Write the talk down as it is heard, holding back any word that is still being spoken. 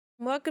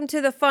Welcome to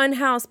the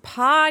Funhouse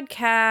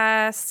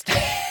Podcast.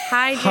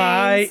 Hi, James.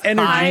 High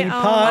energy Hi,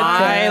 podcast.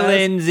 Hi,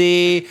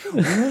 Lindsay.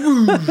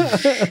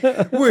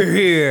 We're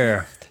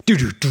here.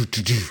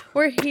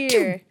 We're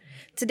here.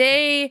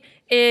 Today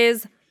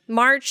is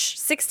March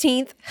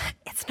 16th.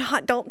 It's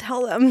not, don't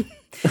tell them.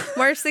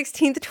 March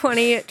 16th,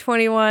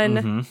 2021.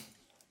 Mm-hmm.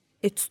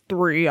 It's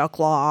 3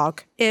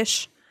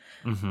 o'clock-ish.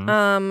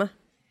 Mm-hmm.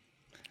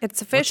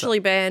 It's officially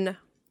been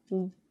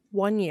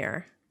 1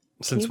 year.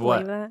 Since you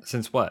what? believe that?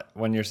 Since what?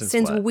 1 year since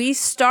Since what? we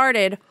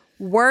started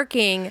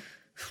working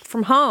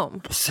from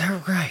home. Is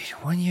that right?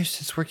 1 year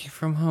since working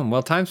from home.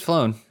 Well, time's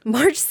flown.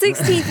 March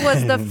 16th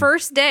was the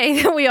first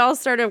day that we all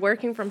started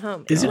working from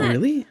home. Is it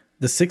really?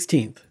 The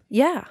 16th.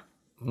 Yeah.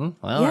 Well,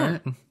 Yeah. all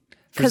right.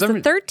 Because the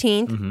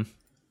 13th Mm-hmm.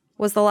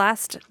 was the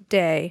last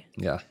day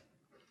Yeah.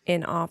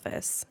 in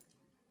office.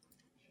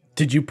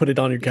 Did you put it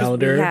on your 'Cause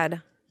calendar we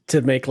had to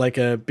make like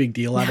a big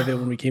deal out of it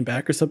when we came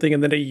back or something?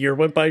 And then a year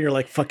went by, you're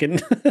like, fucking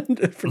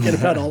forget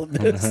about all of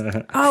this.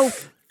 Oh,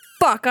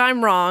 fuck,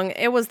 I'm wrong.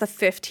 It was the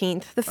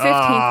 15th. The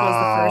 15th was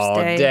the first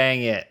day. Oh,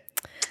 dang it.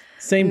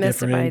 Same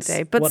Missed it by a difference.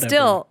 day. But whatever.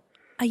 still,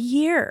 a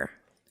year.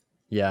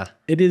 Yeah.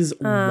 It is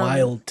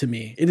wild to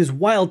me. It is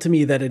wild to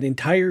me that an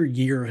entire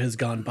year has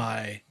gone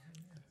by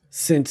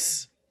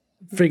since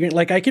figuring,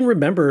 like, I can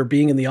remember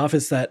being in the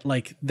office that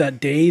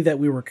day that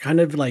we were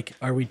kind of like,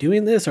 are we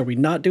doing this? Are we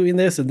not doing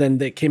this? And then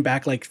they came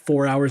back like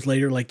 4 hours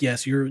later, like,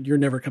 yes, you're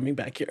never coming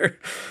back here.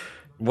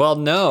 Well,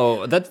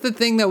 no, that's the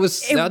thing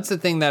that's the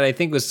thing that I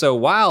think was so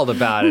wild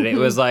about it. It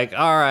was like,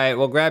 all right,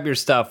 well, grab your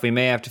stuff. We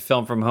may have to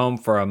film from home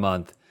for a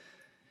month.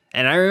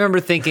 And I remember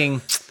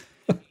thinking,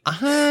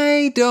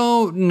 I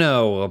don't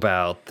know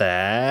about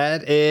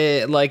that.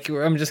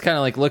 I'm just kind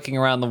of like looking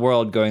around the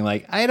world going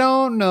like, I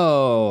don't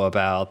know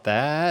about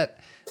that.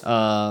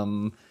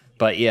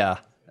 But yeah,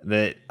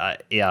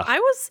 yeah. I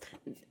was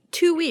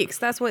 2 weeks.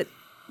 That's what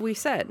we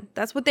said.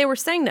 That's what they were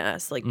saying to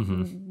us. Like,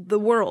 the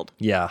world.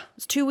 Yeah.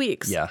 It's 2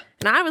 weeks. Yeah.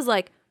 And I was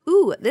like,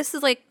 ooh, this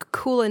is like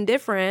cool and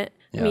different.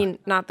 Yeah. I mean,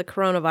 not the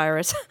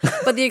coronavirus,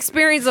 but the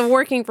experience of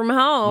working from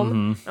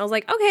home. I was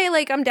like, okay,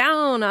 like I'm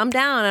down. And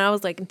I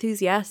was like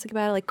enthusiastic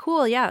about it. Like,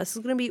 cool. Yeah,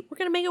 we're going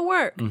to make it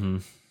work.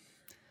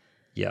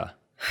 Yeah.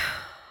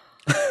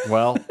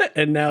 Well,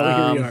 And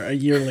now here we are a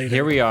year later.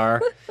 here we are.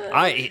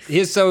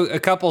 So a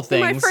couple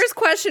things. My first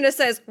question is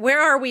says, where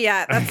are we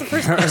at? That's the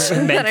first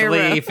question that I mentally,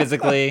 wrote.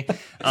 physically. Yes.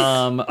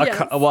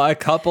 A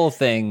couple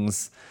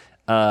things.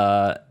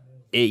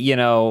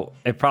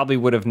 It probably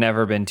would have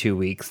never been 2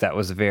 weeks. That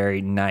was a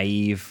very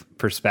naive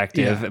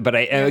perspective. Yeah. But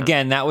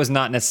again, that was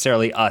not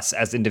necessarily us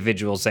as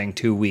individuals saying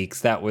 2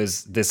 weeks. That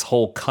was this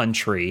whole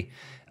country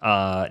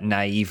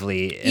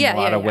naively in a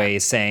lot of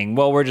ways saying,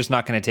 well, we're just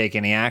not going to take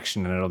any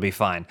action and it'll be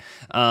fine.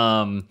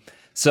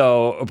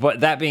 But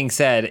that being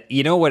said,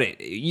 you know what?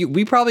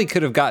 We probably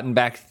could have gotten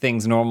back to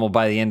things normal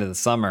by the end of the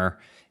summer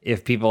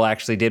if people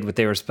actually did what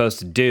they were supposed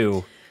to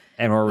do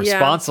and were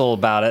responsible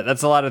about it.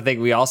 That's a lot of things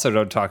we also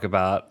don't talk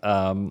about.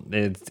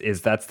 Is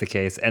that's the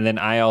case. And then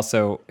I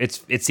also,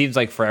 it seems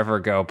like forever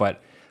ago,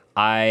 but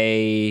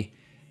I,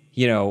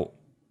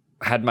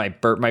 had my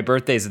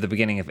birthday's at the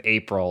beginning of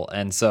April,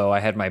 and so I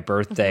had my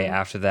birthday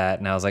after that,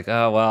 and I was like,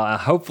 oh, well,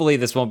 hopefully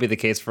this won't be the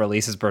case for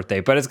Elise's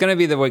birthday, but it's going to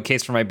be the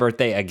case for my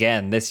birthday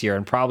again this year,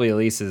 and probably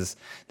Elise's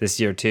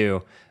this year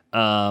too.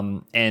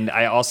 And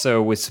I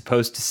also was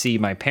supposed to see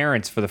my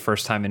parents for the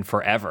first time in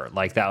forever.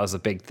 Like that was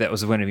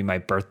going to be my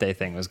birthday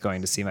thing, was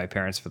going to see my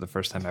parents for the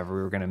first time ever.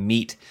 We were going to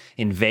meet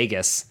in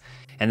Vegas.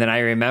 And then I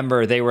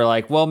remember they were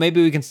like, well,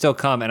 maybe we can still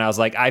come. And I was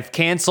like, I've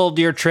canceled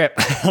your trip.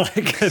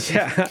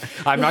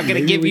 I'm not going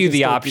to give you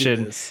the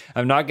option.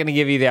 I'm not going to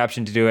give you the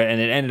option to do it. And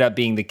it ended up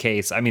being the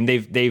case. I mean,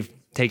 they've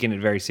taken it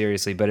very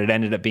seriously, but it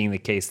ended up being the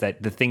case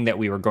that the thing that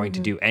we were going to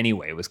do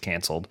anyway was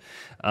canceled.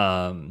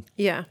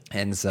 Yeah.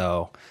 And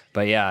so,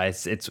 but yeah,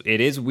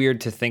 it is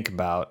weird to think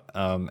about.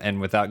 And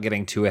without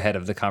getting too ahead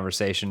of the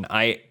conversation,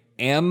 I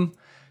am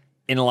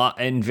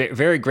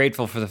very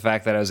grateful for the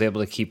fact that I was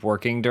able to keep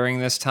working during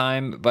this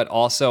time. But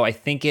also, I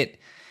think it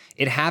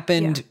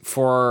happened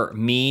for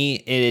me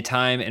at a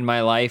time in my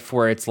life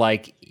where it's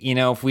like,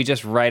 if we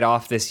just write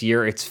off this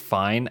year, it's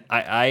fine.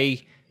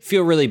 I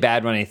feel really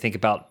bad when I think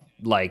about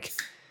like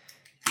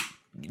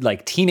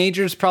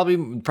teenagers, probably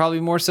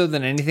more so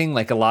than anything.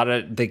 Like a lot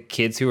of the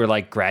kids who are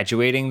like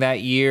graduating that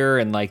year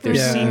and like their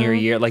senior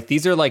year, like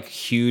these are like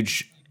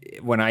huge.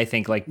 When I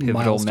think like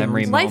pivotal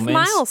memory moments, Life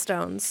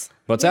milestones.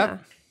 What's that?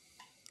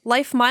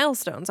 Life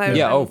milestones.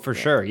 For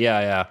sure.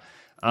 Yeah.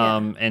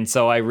 And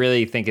so I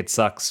really think it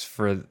sucks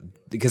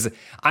because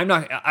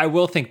I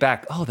will think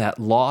back, that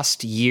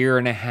lost year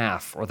and a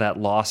half or that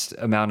lost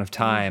amount of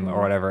time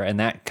or whatever. And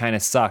that kind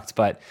of sucked,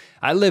 but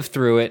I lived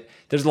through it.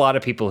 There's a lot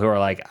of people who are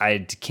like,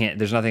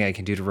 there's nothing I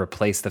can do to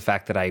replace the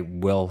fact that I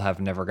will have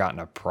never gotten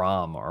a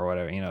prom or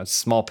whatever. It's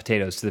small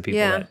potatoes to the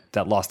people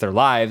that lost their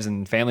lives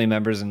and family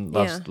members and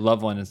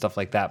loved one and stuff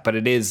like that. But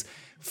it is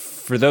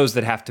for those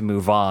that have to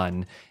move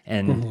on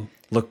and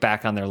look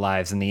back on their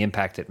lives and the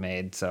impact it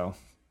made. So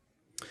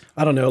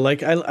I don't know.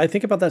 Like I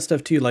think about that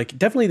stuff too. Like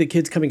definitely the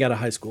kids coming out of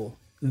high school,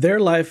 their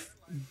life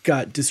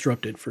got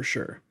disrupted for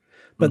sure.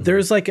 But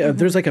there's like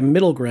a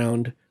middle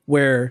ground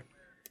where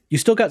you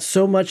still got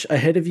so much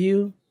ahead of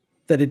you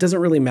that it doesn't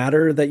really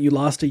matter that you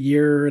lost a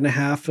year and a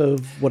half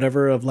of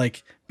whatever, of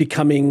like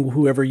becoming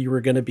whoever you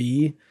were going to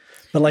be.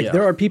 But like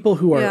there are people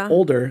who are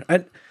older.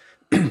 I'm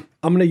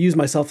going to use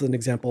myself as an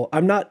example.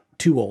 I'm not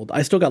too old.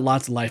 I still got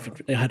lots of life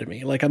ahead of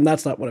me. Like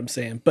that's not what I'm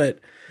saying. But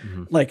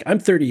like I'm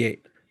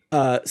 38,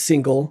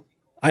 single.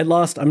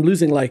 I'm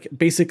losing like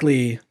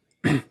basically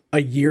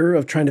a year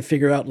of trying to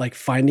figure out like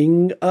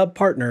finding a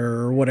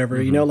partner or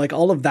whatever, you know, like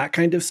all of that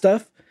kind of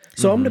stuff.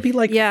 So I'm going to be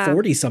like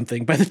 40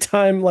 something by the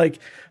time like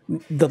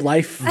the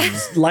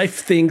life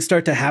things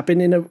start to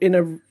happen in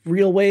a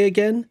real way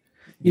again.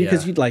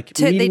 Because you'd like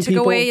they took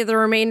people away the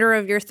remainder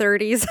of your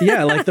 30s.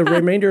 Yeah, like the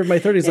remainder of my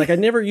 30s. Like I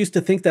never used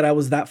to think that I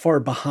was that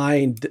far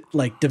behind,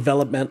 like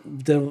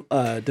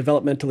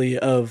developmentally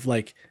of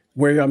like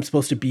where I'm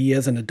supposed to be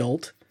as an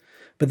adult.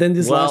 But then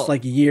this last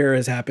like year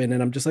has happened,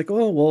 and I'm just like,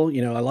 oh well,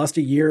 you know, I lost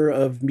a year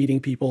of meeting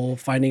people,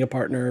 finding a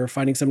partner,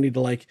 finding somebody to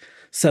like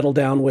settle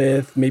down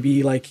with.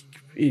 Maybe like,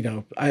 you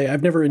know,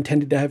 I've never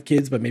intended to have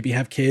kids, but maybe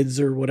have kids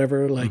or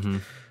whatever. Like.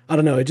 I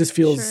don't know. It just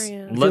feels,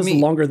 the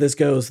longer this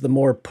goes, the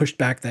more pushed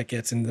back that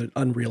gets and the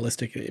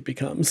unrealistic it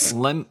becomes.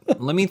 Let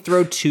me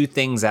throw two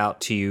things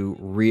out to you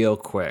real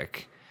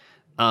quick.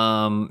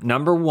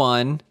 Number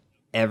one,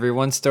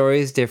 everyone's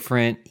story is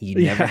different.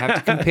 You never have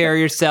to compare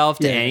yourself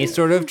to any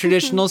sort of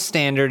traditional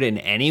standard in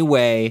any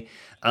way.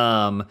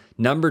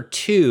 Number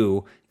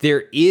two,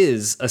 there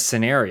is a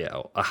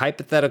scenario, a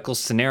hypothetical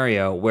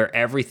scenario where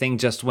everything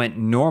just went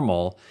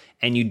normal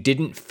and you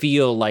didn't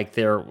feel like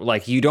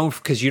you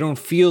don't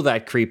feel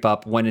that creep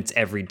up when it's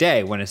every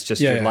day, when it's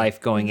just your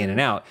life going in and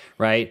out,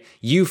 right?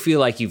 You feel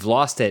like you've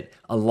lost it.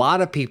 A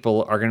lot of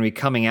people are going to be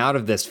coming out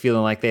of this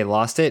feeling like they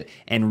lost it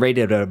and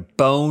ready to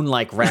bone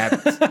like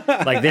rabbits.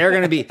 Like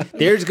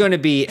there's going to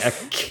be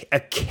a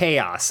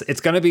chaos. It's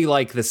going to be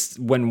like this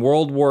when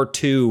World War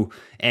II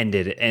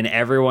ended and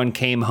everyone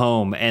came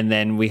home and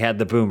then we had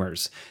the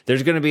boomers.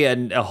 There's going to be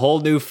a whole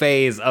new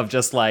phase of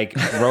just like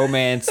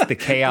romance, the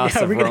chaos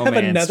of romance. Have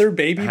another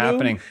baby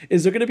boom?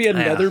 Is there going to be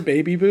another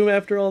baby boom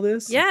after all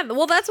this? Yeah,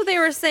 well, that's what they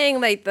were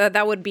saying. Like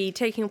that would be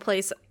taking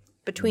place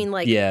between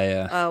like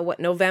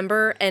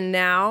November and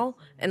now,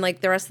 and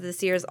like the rest of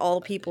this year is all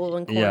people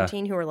in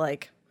quarantine who are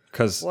like,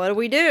 what do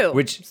we do?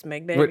 Just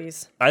make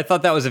babies. I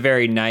thought that was a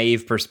very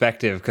naive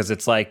perspective because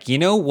it's like, you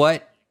know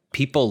what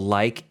people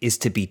like is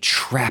to be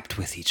trapped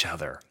with each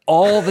other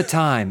all the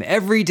time,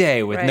 every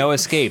day with no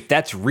escape.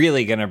 That's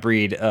really going to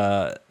breed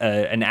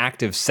an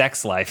active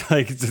sex life.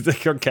 Like, it's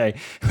like, okay,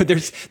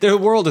 the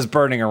world is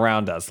burning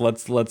around us.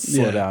 Let's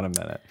slow down a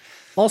minute.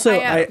 Also,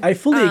 I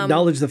fully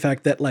acknowledge the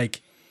fact that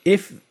like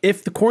if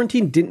the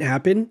quarantine didn't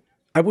happen,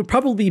 I would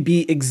probably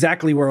be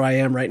exactly where I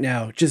am right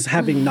now, just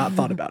having not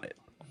thought about it.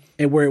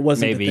 And where it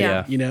wasn't maybe,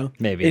 the thing, you know?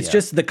 Maybe it's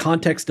just the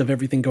context of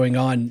everything going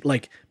on,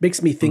 like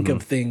makes me think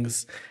of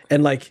things,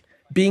 and like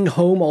being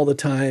home all the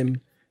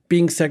time,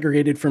 being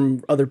segregated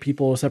from other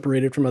people,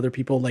 separated from other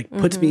people, like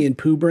puts me in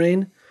poo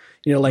brain,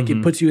 you know, like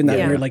it puts you in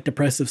that weird, like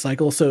depressive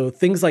cycle. So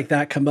things like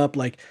that come up.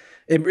 Like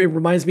it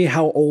reminds me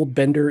how old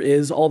Bender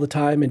is all the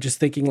time. And just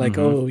thinking like,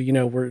 oh, you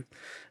know, we're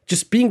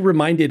just being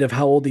reminded of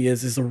how old he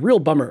is a real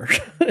bummer,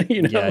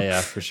 you know?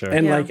 Yeah, for sure.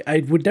 And like,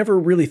 I would never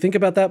really think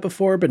about that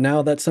before, but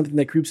now that's something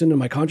that creeps into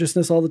my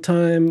consciousness all the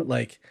time.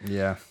 Like,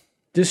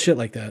 just shit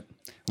like that.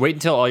 Wait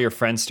until all your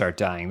friends start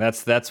dying.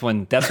 That's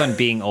when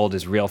being old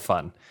is real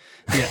fun.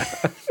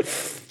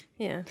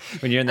 Yeah.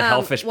 When you're in the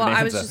hellfish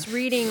bonanza.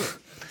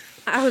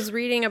 I was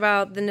reading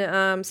about the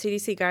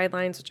CDC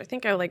guidelines, which I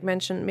think I like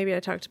mentioned, maybe I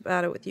talked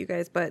about it with you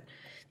guys, but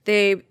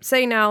they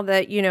say now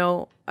that, you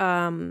know,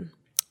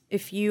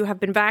 if you have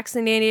been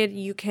vaccinated,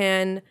 you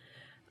can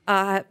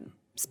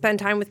spend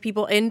time with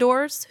people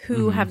indoors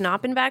who have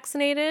not been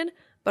vaccinated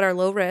but are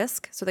low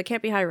risk, so they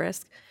can't be high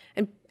risk.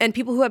 And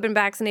people who have been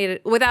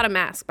vaccinated without a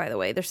mask, by the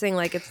way, they're saying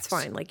like it's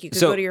fine. Like you could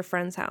go to your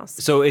friend's house.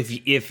 So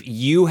if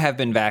you have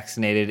been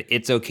vaccinated,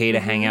 it's okay to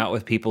hang out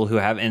with people who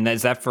have. And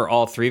is that for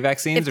all three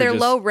vaccines? If they're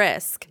low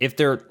risk. If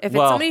it's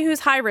somebody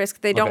who's high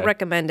risk, they don't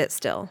recommend it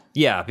still.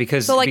 Yeah,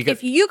 because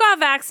if you got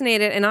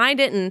vaccinated and I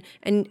didn't,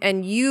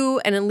 and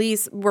you and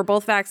Elise were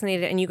both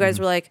vaccinated, and you guys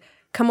were like,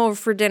 come over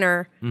for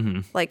dinner.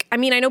 Like, I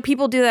mean, I know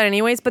people do that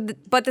anyways, but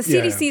the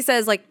CDC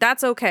says like,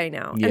 that's okay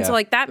now. And so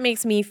like, that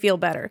makes me feel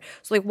better.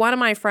 So like one of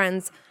my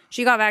friends,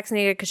 she got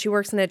vaccinated because she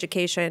works in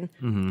education.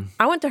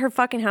 I went to her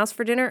fucking house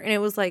for dinner and it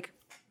was like,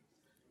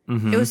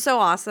 it was so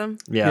awesome.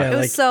 Yeah.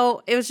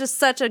 It was just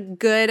such a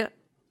good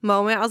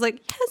moment. I was like,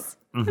 yes.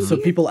 So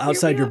people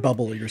outside your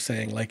bubble, you're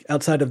saying, like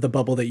outside of the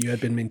bubble that you had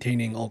been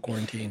maintaining all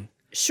quarantine.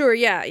 Sure.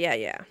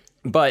 Yeah.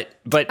 But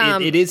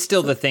it is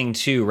still the thing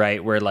too,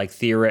 right? Where like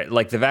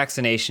the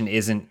vaccination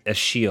isn't a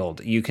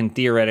shield. You can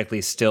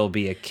theoretically still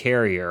be a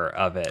carrier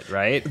of it,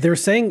 right? They're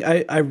saying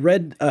I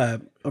read a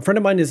friend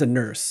of mine is a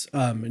nurse,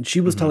 and she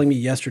was telling me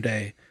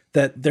yesterday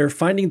that they're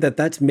finding that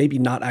that's maybe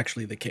not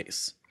actually the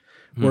case.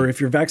 Where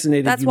if you're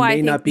vaccinated, that's you why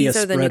may not be a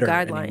spreader the new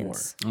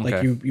guidelines. anymore.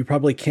 Okay. Like you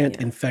probably can't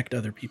infect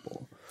other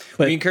people.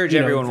 But we encourage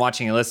everyone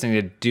watching and listening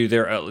to do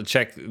their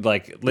check.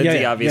 Like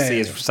Lindsay obviously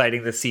is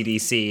citing the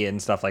CDC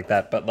and stuff like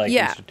that, but like we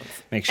should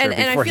make sure.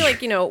 And I feel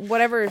like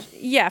whatever.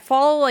 Yeah,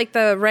 follow like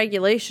the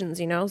regulations.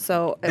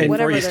 So and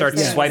before you start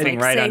swiping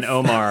right on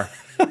Omar,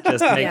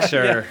 just make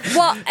sure.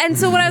 Well, and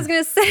so what I was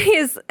gonna say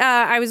is,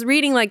 I was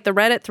reading like the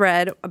Reddit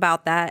thread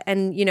about that,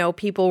 and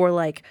people were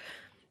like,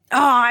 "Oh,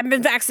 I've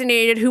been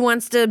vaccinated. Who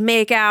wants to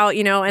make out?"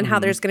 And how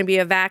there's going to be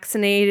a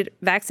vaccinated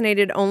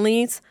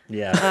onlys,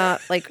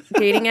 like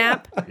dating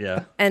app,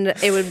 and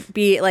it would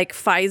be like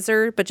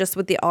Pfizer, but just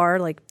with the R,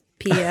 like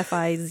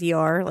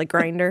PFIZR, like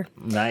Grindr.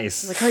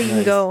 Nice. Like, you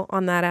can go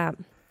on that app.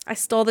 I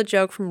stole the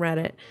joke from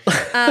Reddit,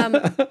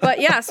 but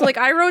yeah. So like,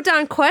 I wrote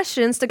down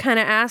questions to kind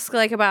of ask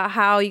like about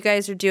how you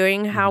guys are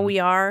doing, how we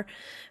are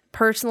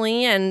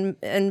personally, and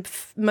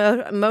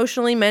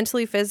emotionally,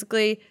 mentally,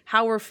 physically,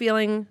 how we're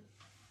feeling.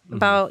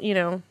 About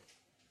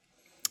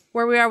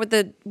where we are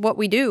with what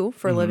we do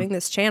for a living,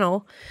 this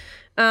channel.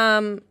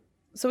 So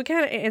we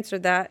kind of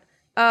answered that.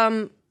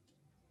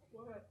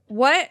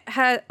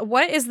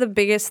 What is the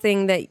biggest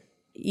thing that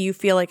you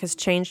feel like has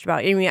changed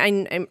about you? I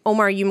mean,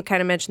 Omar, you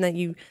kind of mentioned that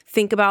you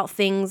think about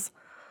things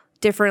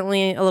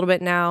differently a little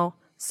bit now.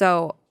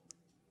 So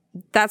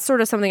that's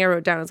sort of something I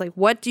wrote down. It's like,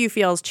 what do you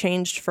feel has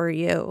changed for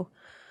you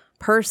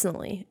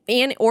personally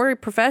and or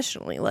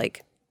professionally?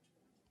 Like,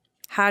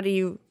 how do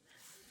you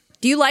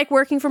like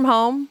working from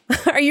home?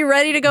 Are you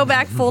ready to go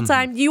back full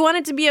time? Do you want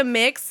it to be a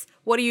mix?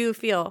 What do you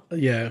feel?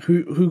 Yeah.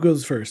 Who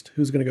goes first?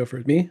 Who's going to go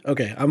first? Me?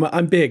 Okay.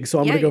 I'm big, so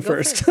I'm going to go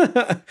first.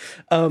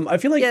 I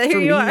feel like for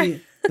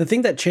me, the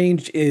thing that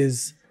changed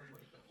is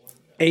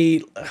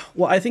I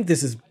think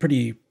this is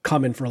pretty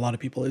common for a lot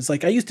of people. Is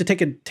like I used to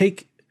didn't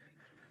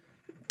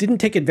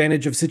take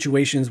advantage of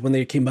situations when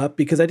they came up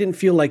because I didn't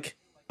feel like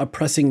a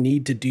pressing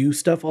need to do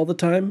stuff all the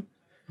time.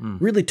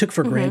 Really took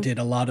for granted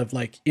a lot of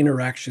like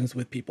interactions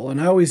with people,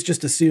 and I always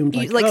just assumed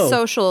like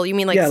social. You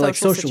mean like social like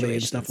socially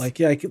situations. And stuff.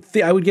 Like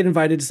I would get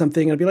invited to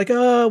something and I'd be like,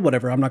 oh,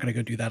 whatever, I'm not going to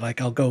go do that. Like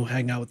I'll go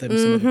hang out with them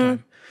some other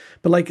time.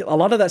 But like a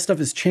lot of that stuff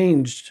has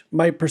changed.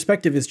 My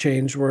perspective has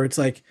changed where it's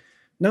like,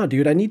 no,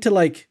 dude, I need to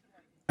make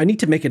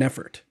an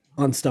effort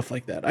on stuff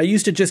like that. I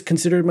used to just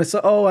consider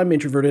myself, oh, I'm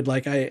introverted.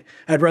 Like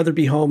I'd rather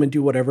be home and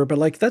do whatever. But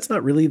like that's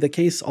not really the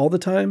case all the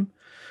time.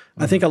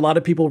 I think a lot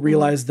of people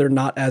realize they're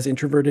not as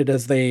introverted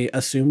as they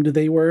assumed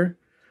they were,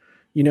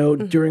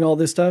 during all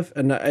this stuff.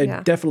 And I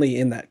definitely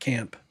in that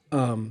camp.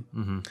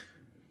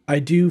 I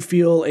do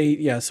feel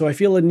so I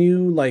feel a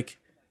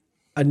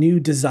new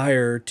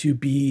desire to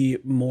be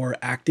more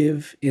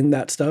active in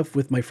that stuff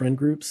with my friend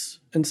groups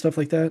and stuff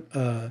like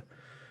that.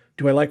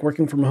 Do I like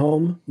working from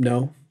home?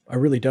 No, I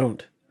really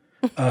don't.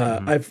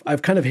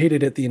 I've kind of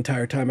hated it the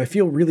entire time. I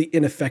feel really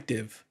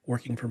ineffective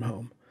working from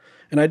home.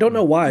 And I don't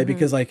know why,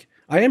 because like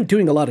I am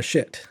doing a lot of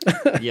shit.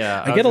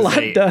 Yeah. I get a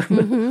lot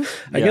done.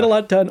 I get a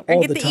lot done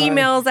all the time. I get the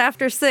emails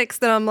after 6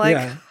 that I'm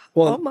like,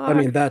 well, I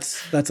mean,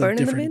 that's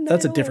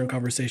a different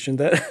conversation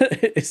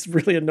that is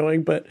really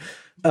annoying. But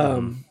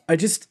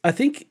I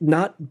think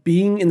not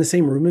being in the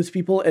same room as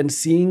people and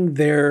seeing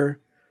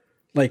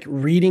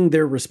reading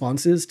their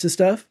responses to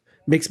stuff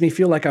makes me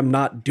feel like I'm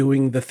not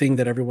doing the thing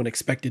that everyone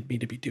expected me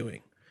to be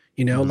doing.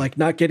 Like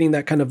not getting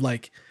that kind of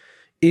like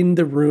in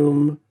the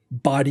room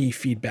body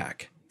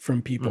feedback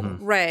from people.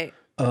 Right.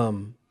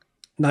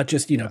 Not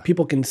just,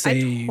 people can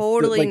say I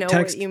totally like know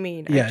text, what you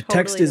mean. Yeah,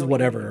 text is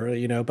whatever,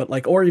 but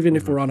like, or even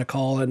if we're on a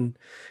call and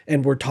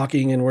we're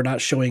talking and we're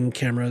not showing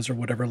cameras or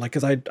whatever, like,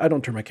 cause I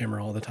don't turn my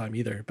camera all the time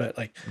either, but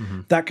like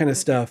that kind of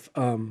stuff.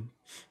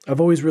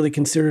 I've always really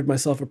considered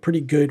myself a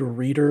pretty good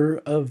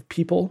reader of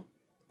people.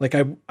 Like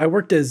I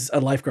worked as a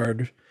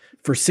lifeguard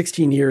for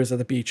 16 years at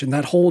the beach, and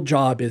that whole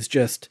job is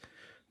just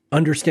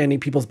understanding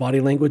people's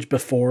body language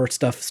before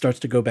stuff starts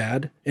to go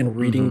bad and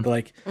reading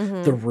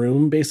the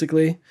room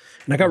basically.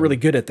 And I got really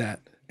good at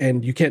that,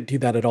 and you can't do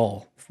that at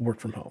all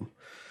work from home.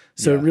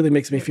 So it really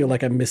makes me feel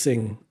like I'm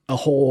missing a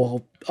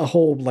whole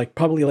like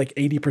probably like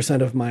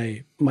 80% of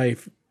my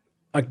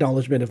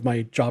acknowledgement of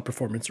my job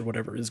performance or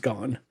whatever is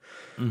gone.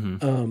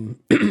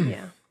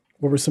 Yeah.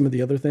 What were some of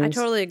the other things?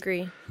 I totally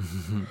agree.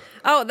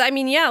 Oh, I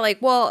mean, yeah, like,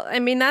 well, I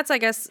mean, that's, I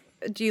guess,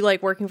 do you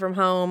like working from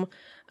home?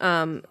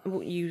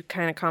 You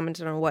kind of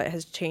commented on what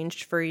has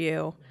changed for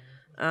you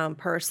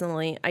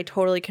personally. I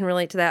totally can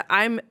relate to that.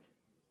 I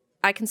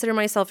consider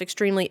myself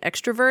extremely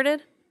extroverted.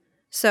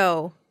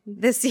 So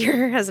this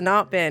year has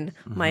not been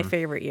my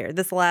favorite year,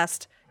 this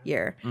last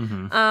year.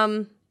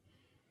 But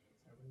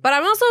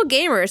I'm also a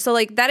gamer. So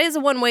like that is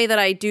one way that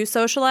I do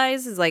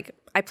socialize is like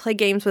I play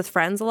games with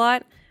friends a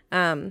lot.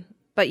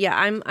 But yeah,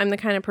 I'm the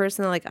kind of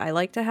person that like I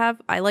like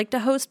to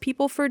host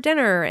people for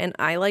dinner, and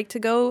I like to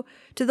go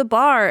to the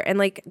bar and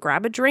like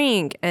grab a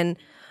drink, and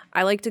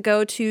I like to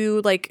go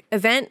to like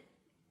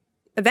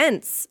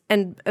events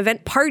and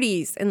event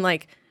parties and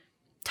like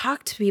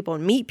talk to people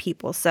and meet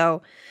people.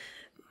 So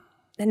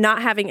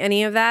not having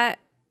any of that,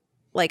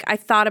 like I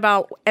thought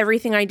about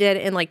everything I did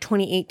in like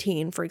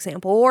 2018, for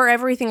example, or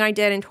everything I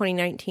did in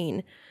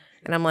 2019.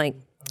 And I'm like,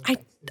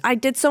 I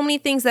did so many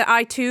things that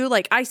I too,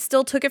 like, I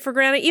still took it for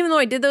granted. Even though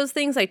I did those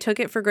things, I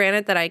took it for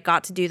granted that I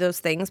got to do those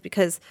things,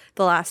 because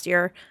the last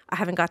year I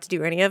haven't got to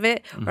do any of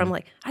it. Where I'm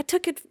like, I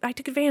took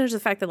advantage of the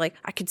fact that, like,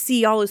 I could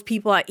see all those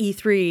people at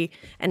E3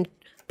 and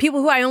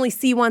people who I only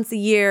see once a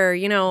year,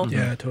 you know.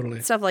 Yeah,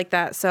 totally. Stuff like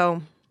that.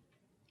 So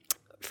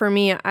for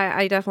me,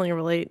 I definitely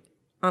relate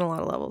on a lot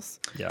of levels.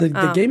 Yeah.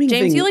 The gaming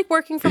James, thing, you like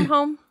working from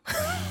home?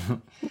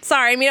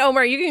 Sorry, I mean,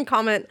 Omar, you can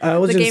comment. I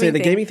was going to say the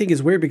thing. gaming thing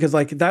is weird because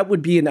like that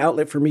would be an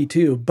outlet for me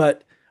too.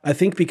 But I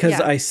think because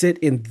Yeah. I sit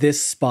in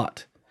this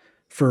spot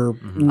for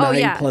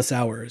 9+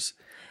 hours,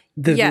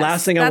 the Yes,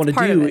 last thing I that's want to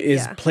part do of it,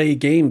 is yeah. play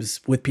games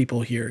with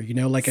people here. You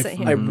know, like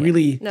Same. I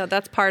really. No,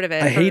 that's part of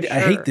it. I for hate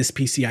sure. this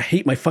PC. I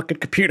hate my fucking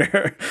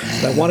computer.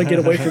 I want to get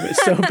away from it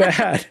so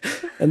bad.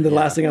 And the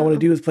last thing I want to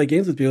do is play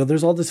games with people.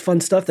 There's all this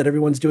fun stuff that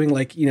everyone's doing.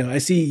 Like, you know, I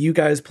see you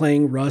guys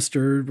playing Rust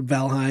or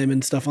Valheim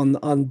and stuff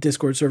on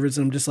Discord servers,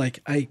 and I'm just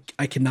like,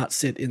 I cannot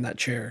sit in that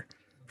chair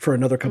for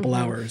another couple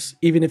hours,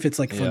 even if it's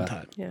like fun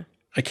time. Yeah.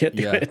 I can't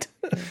do it.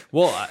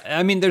 Well,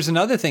 I mean, there's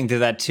another thing to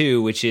that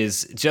too, which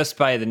is just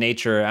by the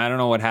nature, I don't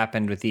know what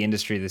happened with the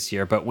industry this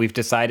year, but we've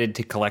decided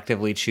to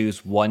collectively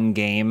choose one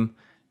game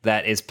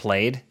that is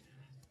played,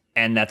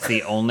 and that's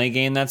the only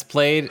game that's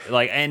played.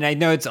 Like, and I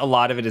know it's a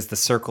lot of it is the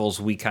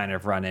circles we kind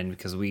of run in,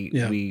 because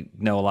we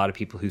know a lot of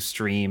people who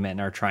stream and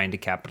are trying to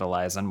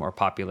capitalize on more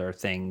popular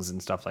things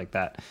and stuff like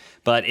that.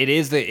 But it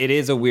is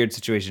a weird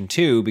situation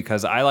too,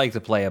 because I like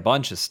to play a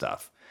bunch of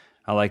stuff.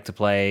 I like to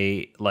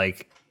play,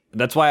 like,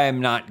 that's why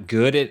I'm not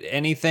good at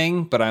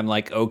anything, but I'm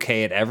like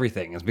okay at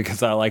everything, is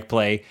because I like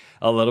play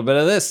a little bit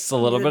of this, a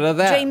little bit of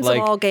that. James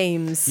like, of all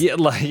games. Yeah,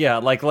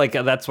 like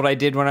that's what I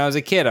did when I was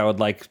a kid. I would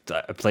like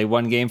play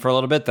one game for a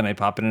little bit, then I'd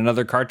pop in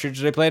another cartridge,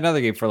 and I'd play another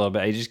game for a little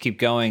bit. I just keep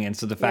going. And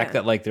so the fact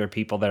that like there are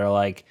people that are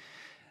like,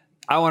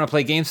 I want to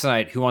play games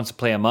tonight, who wants to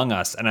play Among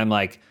Us? And I'm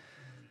like,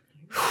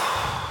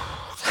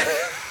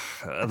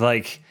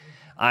 like,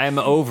 I'm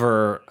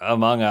over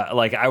Among Us.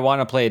 Like, I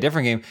want to play a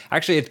different game.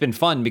 Actually, it's been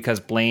fun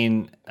because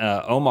Blaine,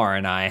 Omar,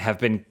 and I have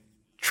been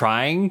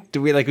trying to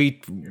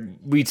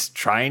we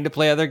trying to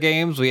play other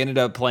games. We ended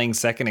up playing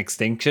Second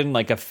Extinction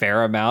like a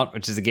fair amount,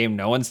 which is a game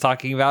no one's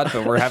talking about,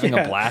 but we're having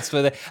a blast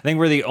with it. I think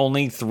we're the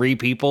only 3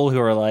 people who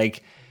are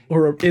like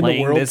Or in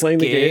the world playing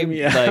the game.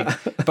 Yeah.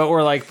 Like, but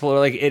we're like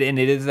it, and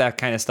it is that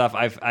kind of stuff.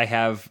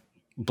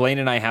 Blaine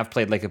and I have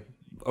played like a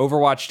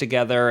Overwatch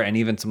together, and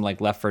even some like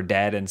Left 4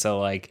 Dead, and so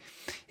like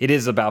it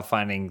is about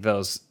finding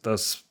those.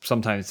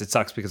 Sometimes it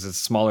sucks because it's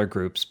smaller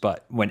groups,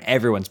 but when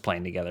everyone's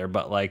playing together,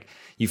 but like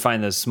you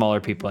find those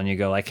smaller people and you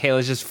go like, hey,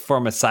 let's just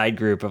form a side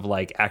group of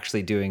like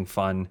actually doing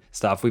fun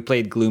stuff. We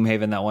played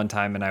Gloomhaven that one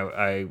time, and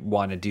I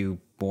want to do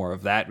more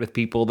of that with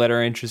people that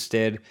are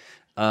interested.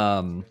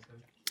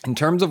 In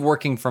terms of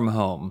working from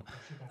home,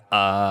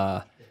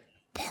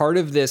 part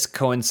of this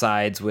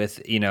coincides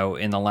with, you know,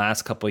 in the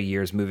last couple of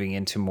years moving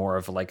into more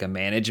of like a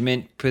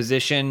management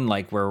position,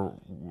 like where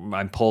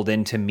I'm pulled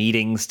into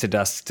meetings to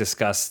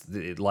discuss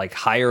like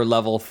higher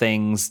level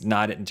things,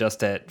 not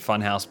just at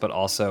Funhouse, but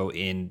also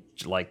in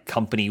like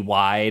company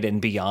wide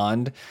and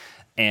beyond.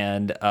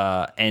 And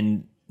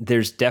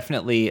there's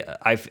definitely,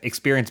 I've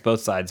experienced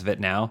both sides of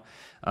it now.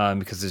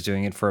 Because I was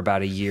doing it for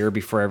about a year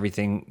before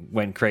everything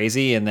went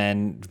crazy, and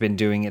then been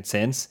doing it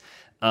since.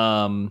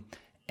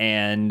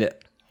 And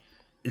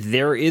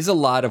there is a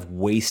lot of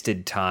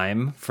wasted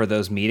time for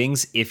those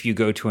meetings if you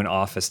go to an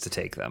office to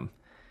take them.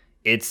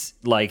 It's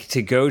like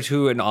to go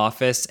to an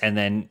office and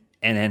then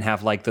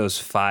have like those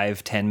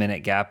 5-10 minute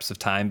gaps of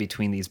time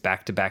between these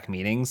back-to-back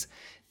meetings.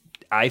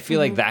 I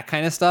feel like that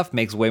kind of stuff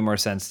makes way more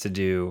sense to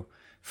do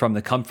from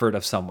the comfort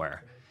of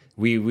somewhere.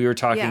 We were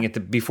talking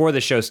before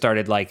the show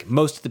started, like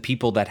most of the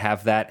people that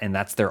have that and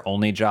that's their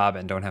only job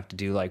and don't have to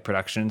do like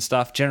production and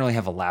stuff generally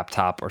have a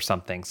laptop or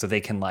something, so they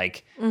can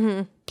like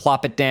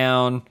plop it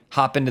down,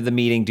 hop into the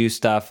meeting, do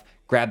stuff,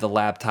 grab the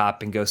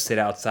laptop and go sit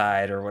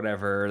outside or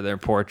whatever, their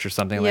porch or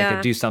something like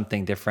that, do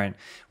something different.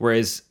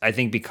 Whereas I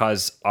think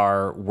because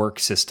our work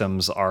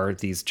systems are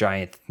these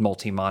giant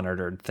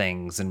multi-monitored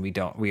things and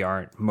we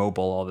aren't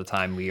mobile all the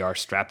time, we are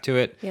strapped to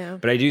it. Yeah.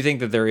 But I do think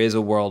that there is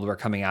a world where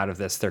coming out of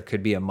this, there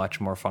could be a much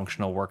more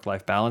functional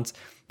work-life balance.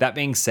 That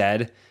being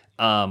said,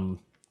 I've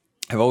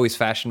always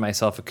fashioned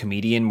myself a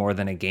comedian more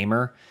than a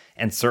gamer,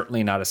 and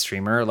certainly not a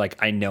streamer. Like,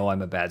 I know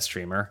I'm a bad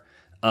streamer.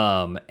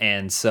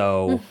 And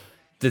so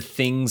the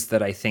things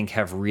that I think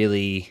have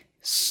really,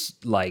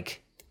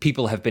 like,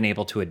 people have been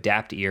able to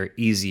adapt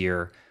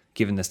easier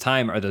given this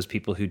time are those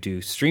people who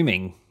do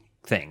streaming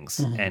things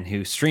and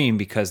who stream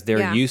because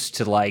they're used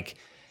to, like,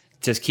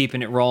 just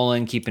keeping it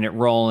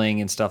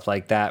rolling and stuff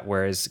like that.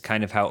 Whereas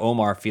kind of how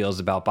Omar feels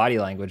about body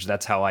language,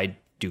 that's how I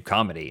do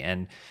comedy.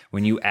 And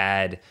when you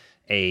add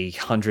a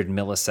 100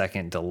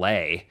 millisecond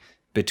delay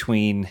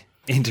between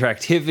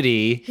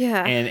interactivity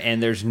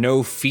and there's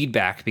no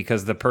feedback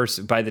because the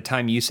person, by the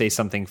time you say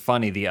something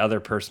funny, the other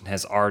person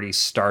has already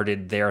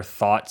started their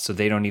thought, so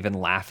they don't even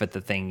laugh at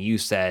the thing you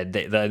said.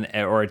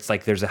 Or it's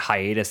like there's a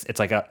hiatus. It's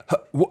like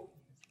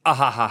ah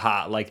ha ha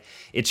ha. Like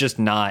it's just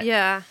not.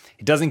 Yeah.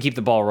 It doesn't keep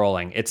the ball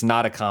rolling. It's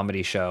not a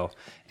comedy show,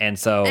 and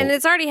so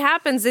it's already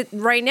happens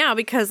right now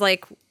because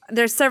like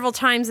there's several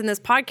times in this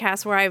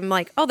podcast where I'm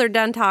like, oh, they're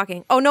done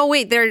talking. Oh no,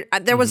 wait, there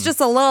was just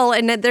a lull,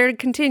 and they're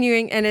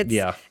continuing, and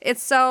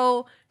it's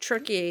so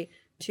tricky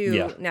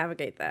to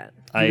navigate that.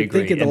 I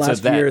agree. I think in the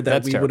last year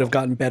that we would have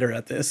gotten better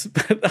at this,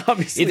 but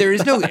obviously there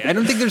is no. I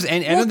don't think there's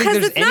any. I don't think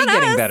there's any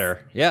getting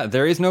better. Yeah,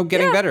 there is no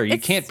getting better. You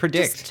can't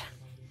predict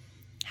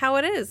how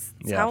it is.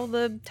 It's how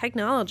the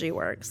technology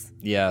works.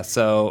 Yeah,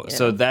 so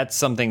that's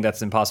something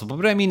that's impossible.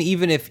 But I mean,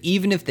 even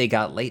if they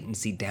got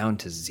latency down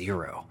to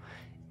 0,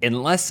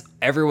 unless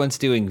everyone's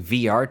doing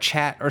VR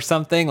chat or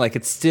something, like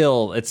it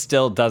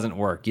still doesn't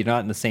work. You're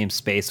not in the same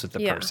space with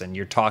the person.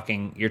 You're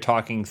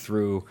talking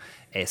through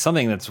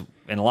something that's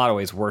in a lot of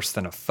ways worse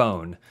than a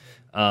phone.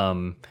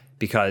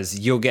 Because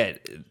you'll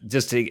get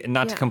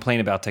to complain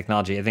about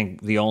technology. I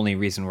think the only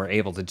reason we're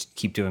able to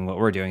keep doing what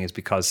we're doing is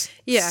because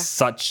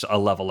such a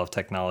level of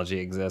technology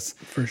exists.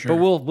 For sure.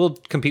 But we'll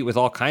compete with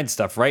all kinds of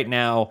stuff. Right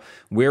now,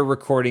 we're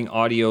recording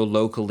audio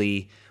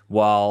locally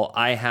while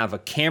I have a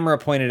camera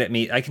pointed at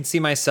me. I can see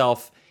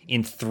myself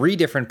in 3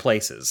 different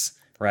places,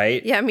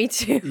 right? Yeah, me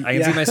too. I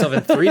can see myself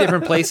in 3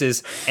 different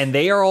places, and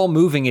they are all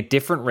moving at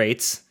different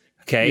rates.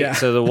 Okay,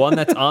 so the one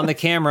that's on the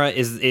camera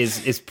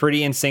is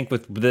pretty in sync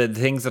with the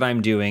things that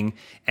I'm doing,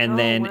 and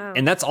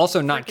and that's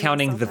also not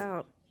counting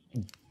the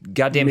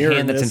goddamn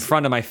hand that's in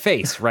front of my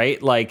face,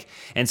 right? Like,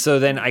 and so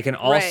then I can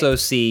also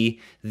see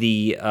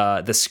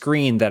the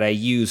screen that I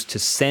use to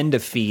send a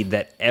feed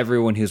that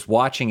everyone who's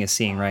watching is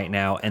seeing right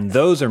now, and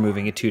those are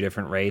moving at 2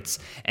 different rates,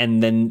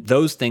 and then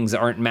those things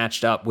aren't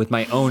matched up with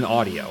my own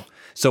audio.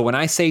 So when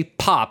I say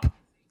pop,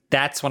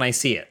 that's when I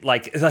see it.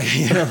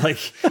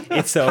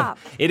 It's so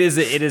it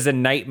is a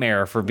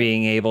nightmare for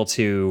being able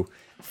to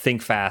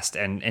think fast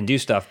and do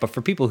stuff. But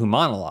for people who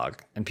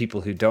monologue and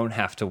people who don't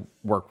have to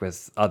work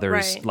with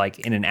others like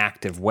in an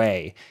active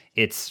way,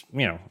 it's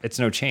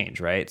no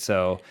change, right?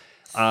 So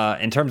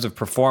in terms of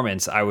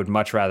performance, I would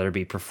much rather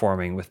be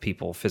performing with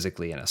people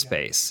physically in a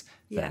space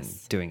than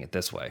doing it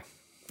this way.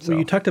 So well,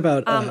 you talked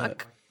about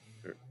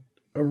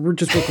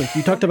just real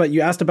quick,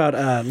 you asked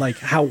about like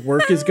how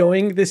work is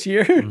going this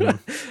year.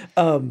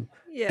 And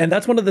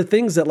that's one of the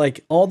things that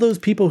like all those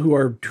people who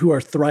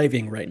are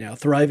thriving right now,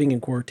 thriving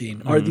in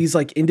quarantine, are these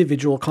like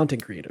individual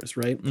content creators,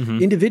 right?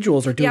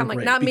 Individuals are doing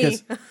great. Not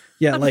because, me.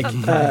 They're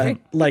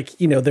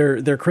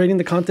creating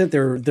the content.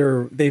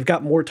 They've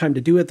got more time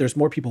to do it. There's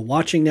more people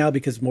watching now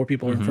because more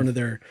people are in front of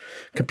their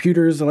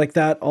computers like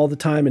that all the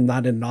time, and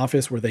not in an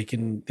office where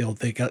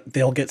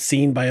they'll get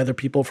seen by other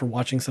people for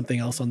watching something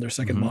else on their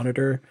second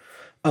monitor.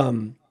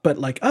 But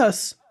like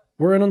us,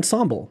 we're an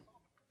ensemble,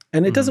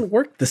 and it doesn't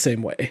work the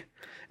same way.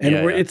 And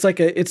it's like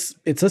it's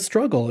a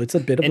struggle. It's a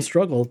bit of a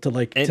struggle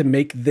to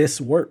make this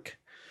work.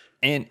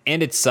 And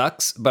it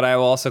sucks, but I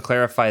will also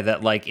clarify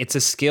that like it's a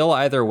skill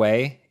either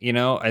way.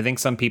 I think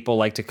some people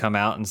like to come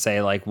out and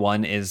say like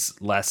one is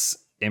less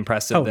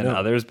impressive than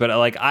others, but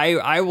like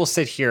I will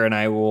sit here and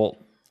I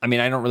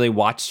don't really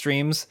watch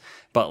streams,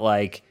 but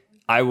like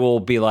I will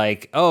be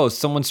like, oh,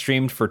 someone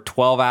streamed for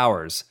 12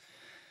 hours.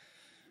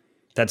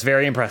 That's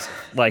very impressive.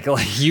 Like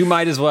you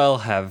might as well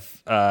have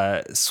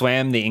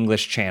swam the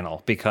English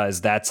Channel,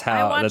 because that's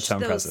how impressive.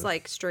 Those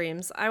like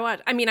streams.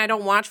 I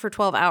don't watch for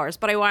 12 hours,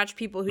 but I watch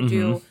people who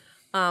do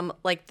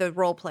like the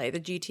role play, the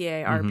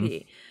GTA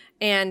RP.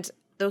 And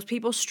those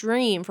people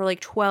stream for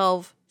like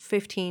 12,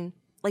 15,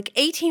 like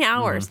 18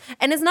 hours.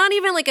 And it's not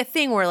even like a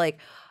thing where like,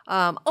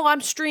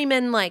 I'm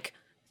streaming like,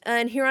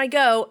 and here I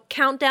go,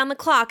 count down the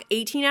clock,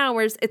 18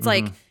 hours. It's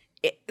like,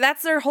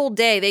 that's their whole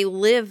day. They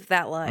live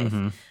that life.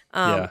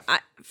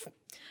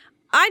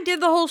 I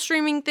did the whole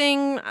streaming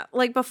thing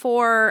like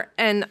before,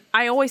 and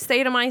I always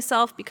say to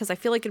myself, because I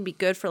feel like it'd be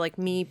good for like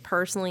me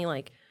personally,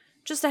 like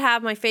just to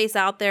have my face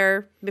out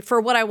there for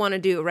what I want to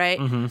do, right?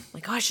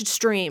 Like, I should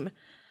stream.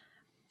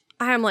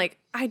 I'm like,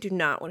 I do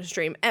not want to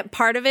stream. And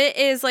part of it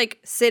is like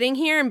sitting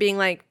here and being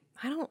like,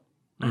 I don't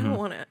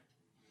want to.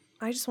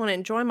 I just want to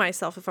enjoy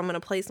myself if I'm going to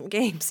play some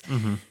games.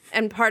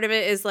 And part of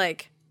it is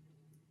like,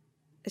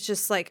 it's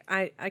just like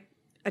I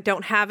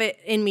don't have it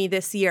in me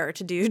this year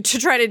to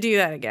try to do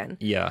that again.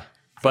 Yeah.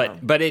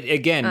 But it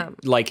again,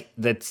 like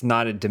that's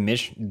not a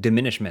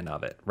diminishment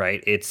of it,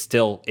 right? It's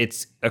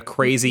a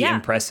crazy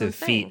impressive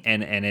feat,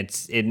 and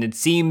it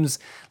seems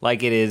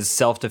like it is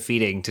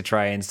self-defeating to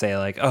try and say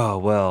like, oh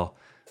well,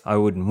 I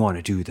wouldn't want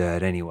to do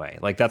that anyway.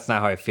 Like that's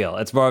not how I feel.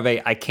 It's more of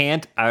I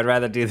can't. I would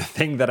rather do the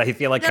thing that I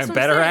feel like I'm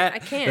better at. I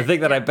can't. The thing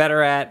that I'm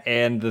better at,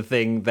 and the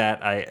thing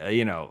that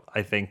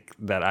I think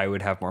that I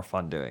would have more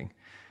fun doing.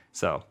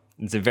 So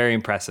it's very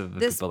impressive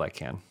of people that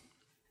can.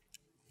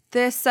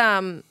 This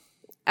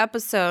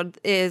episode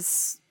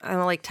is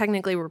like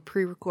technically we're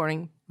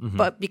pre-recording,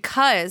 but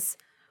because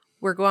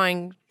we're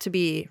going to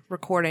be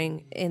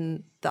recording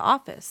in the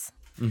office,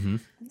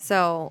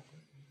 so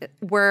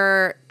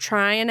we're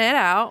trying it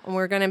out, and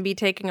we're going to be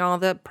taking all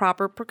the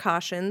proper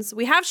precautions.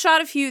 We have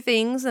shot a few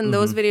things, and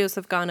those videos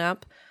have gone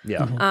up.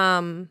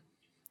 Yeah.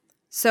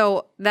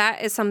 So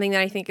that is something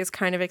that I think is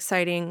kind of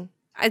exciting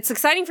it's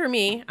exciting for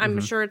me.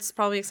 I'm sure it's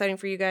probably exciting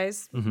for you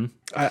guys.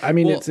 I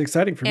mean, it's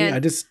exciting for me.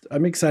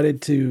 I'm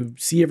excited to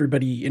see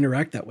everybody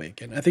interact that way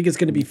again. I think it's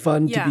going to be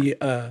fun to be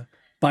a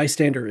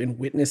bystander and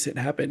witness it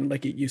happen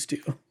like it used to.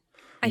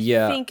 I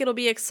think it'll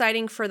be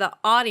exciting for the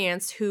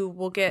audience who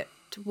will get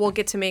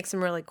to make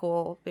some really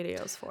cool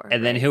videos for.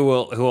 And then who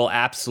will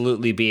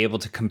absolutely be able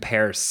to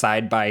compare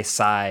side by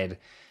side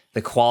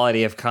the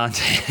quality of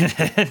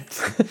content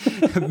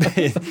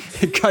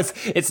because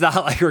it's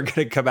not like we're going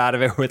to come out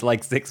of it with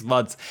like 6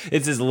 months.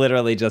 This is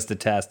literally just a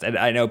test. And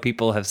I know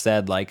people have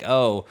said like,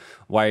 oh,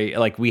 why?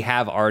 Like we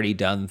have already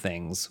done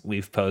things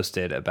we've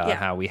posted about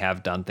how we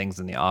have done things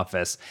in the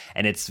office.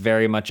 And it's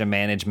very much a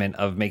management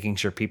of making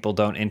sure people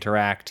don't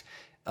interact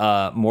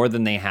more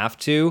than they have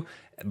to.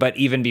 But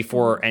even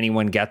before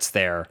anyone gets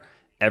there,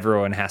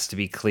 everyone has to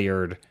be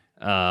cleared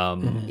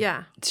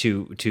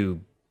to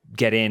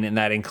get in, and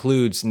that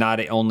includes not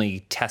only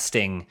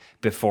testing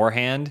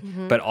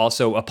beforehand, but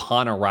also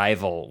upon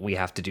arrival, we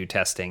have to do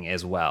testing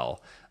as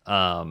well.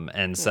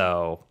 And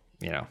so,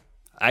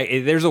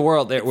 there's a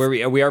world there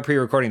where we are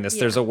pre-recording this.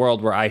 There's a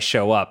world where I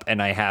show up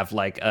and I have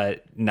like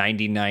a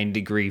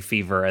 99-degree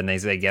fever, and they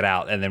say get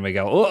out, and then we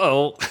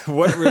go,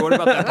 what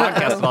about that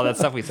podcast and all that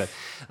stuff we said?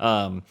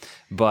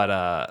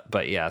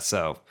 But yeah,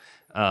 so.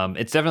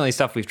 It's definitely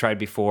stuff we've tried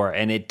before,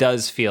 and it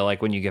does feel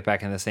like when you get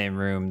back in the same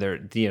room,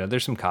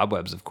 there's some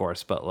cobwebs, of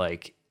course, but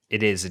like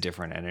it is a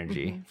different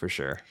energy for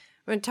sure.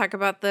 I'm going to talk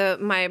about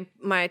my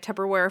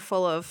Tupperware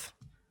full of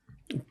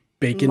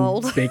bacon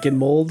mold.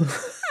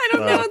 I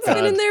don't know. It's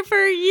been in there for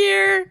a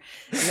year.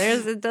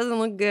 And it doesn't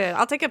look good.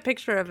 I'll take a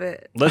picture of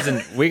it.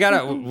 Listen, we have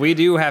to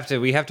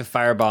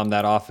firebomb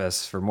that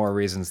office for more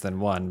reasons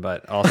than one,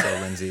 but also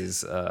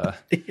Lindsay's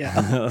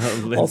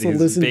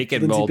Lindsay's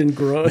bacon mold. Been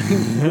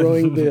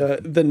growing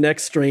the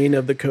next strain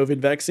of the COVID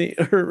vaccine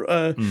or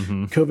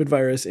COVID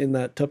virus in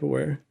that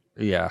Tupperware.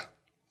 Yeah.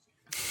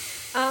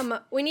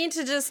 We need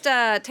to just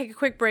take a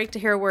quick break to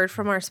hear a word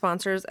from our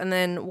sponsors, and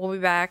then we'll be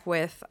back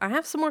with, I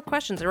have some more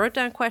questions. I wrote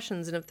down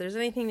questions, and if there's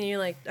anything that you're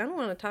like, I don't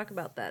want to talk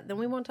about that, then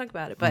we won't talk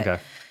about it. But, I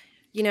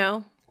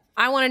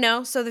want to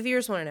know, so the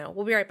viewers want to know.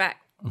 We'll be right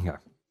back. Okay.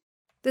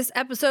 This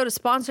episode is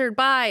sponsored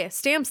by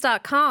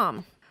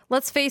Stamps.com.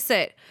 Let's face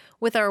it,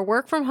 with our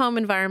work from home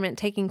environment,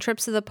 taking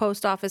trips to the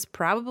post office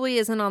probably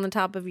isn't on the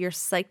top of your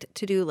psyched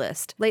to-do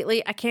list.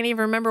 Lately, I can't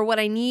even remember what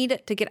I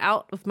need to get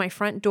out of my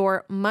front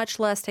door, much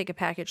less take a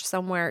package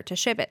somewhere to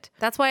ship it.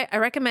 That's why I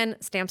recommend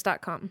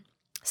Stamps.com.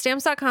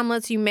 Stamps.com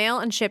lets you mail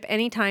and ship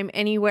anytime,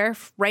 anywhere,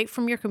 right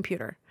from your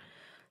computer.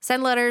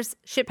 Send letters,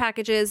 ship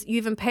packages, you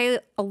even pay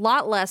a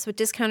lot less with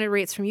discounted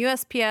rates from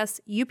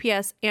USPS,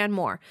 UPS, and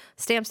more.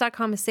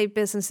 Stamps.com has saved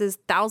businesses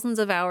thousands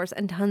of hours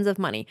and tons of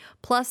money,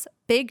 plus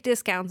big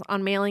discounts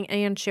on mailing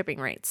and shipping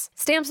rates.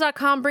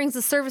 Stamps.com brings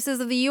the services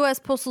of the U.S.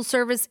 Postal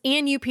Service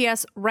and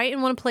UPS right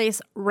in one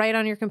place, right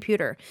on your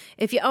computer.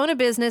 If you own a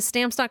business,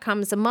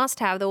 Stamps.com is a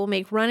must-have that will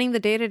make running the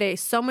day-to-day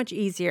so much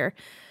easier.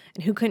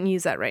 And who couldn't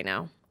use that right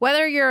now?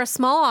 Whether you're a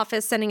small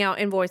office sending out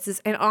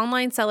invoices, an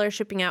online seller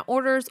shipping out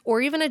orders, or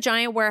even a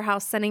giant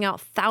warehouse sending out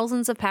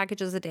thousands of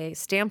packages a day,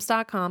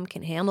 Stamps.com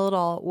can handle it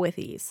all with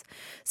ease.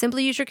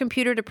 Simply use your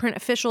computer to print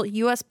official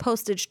U.S.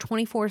 postage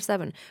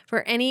 24/7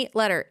 for any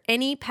letter,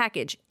 any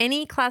package,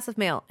 any class of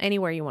mail,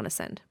 anywhere you want to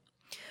send.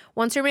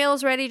 Once your mail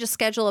is ready, just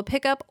schedule a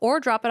pickup or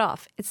drop it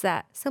off. It's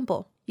that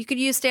simple. You could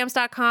use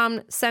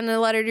Stamps.com, send a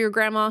letter to your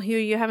grandma who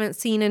you haven't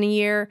seen in a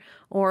year,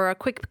 or a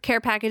quick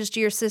care package to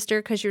your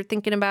sister because you're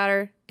thinking about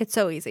her. It's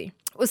so easy.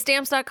 With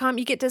Stamps.com,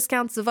 you get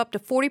discounts of up to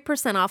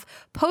 40% off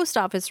post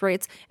office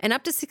rates and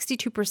up to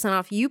 62%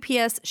 off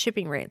UPS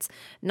shipping rates.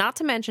 Not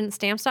to mention,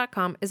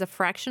 Stamps.com is a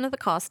fraction of the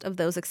cost of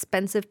those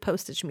expensive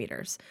postage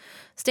meters.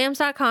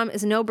 Stamps.com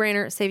is a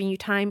no-brainer, saving you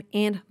time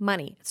and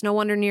money. It's no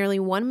wonder nearly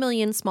 1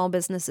 million small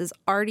businesses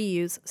already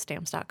use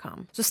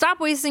Stamps.com. So stop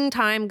wasting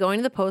time going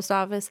to the post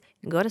office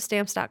and go to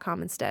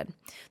Stamps.com instead.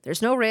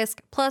 There's no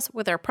risk. Plus,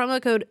 with our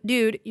promo code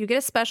DUDE, you get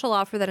a special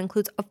offer that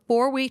includes a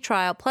 4-week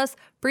trial plus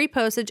free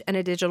postage and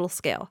a digital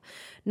scale.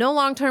 No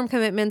long-term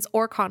commitments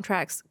or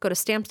contracts. Go to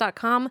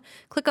Stamps.com,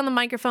 click on the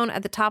microphone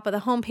at the top of the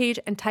homepage,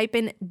 and type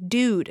in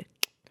DUDE.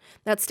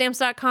 That's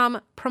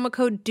Stamps.com, promo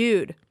code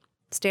DUDE.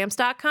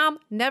 Stamps.com,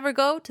 never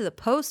go to the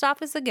post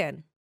office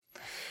again.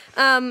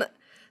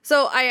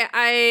 So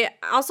I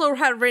also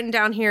had written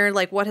down here,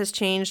 like, what has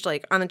changed,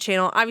 like, on the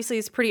channel. Obviously,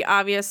 it's pretty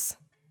obvious.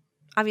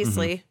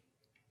 Obviously.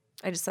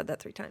 I just said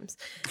that 3 times.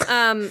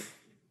 And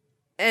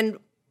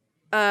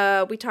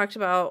we talked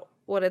about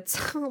what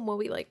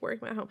we like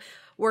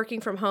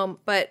working from home.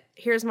 But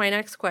here's my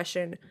next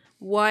question.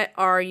 What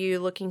are you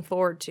looking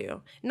forward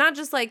to? Not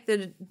just like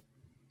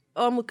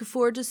I'm looking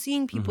forward to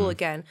seeing people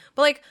again,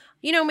 but like,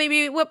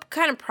 maybe what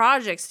kind of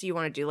projects do you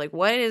want to do? Like,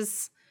 what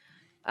is,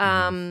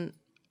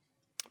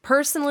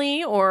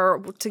 personally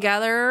or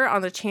together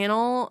on the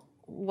channel,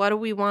 what do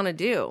we want to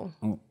do?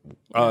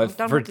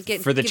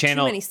 For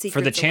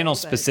the channel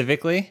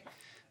specifically,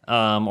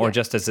 or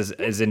just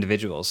as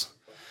individuals?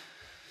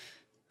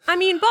 I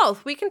mean,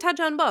 both. We can touch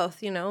on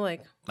both,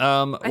 like.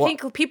 I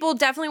think people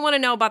definitely want to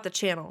know about the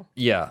channel.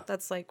 Yeah.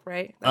 That's like,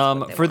 right?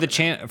 That's For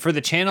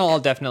the channel, I'll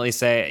definitely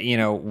say,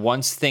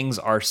 once things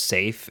are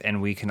safe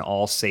and we can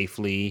all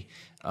safely,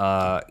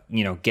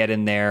 get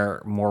in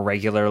there more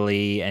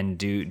regularly and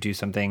do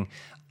something.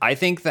 I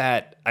think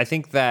that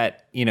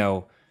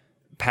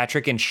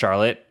Patrick and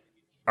Charlotte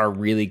are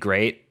really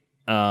great.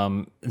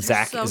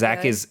 Zach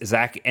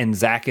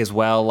as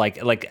well.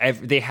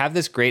 They have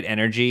this great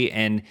energy,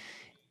 and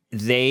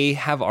they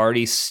have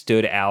already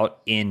stood out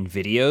in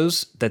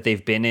videos that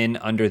they've been in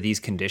under these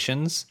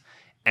conditions.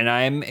 And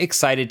I'm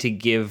excited to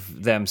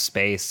give them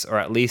space, or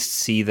at least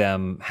see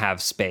them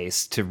have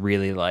space to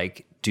really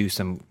do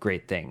some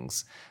great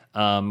things.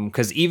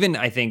 Because even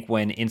I think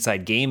when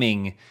Inside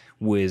Gaming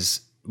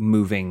was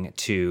moving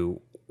to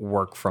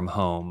work from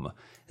home,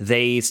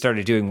 they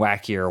started doing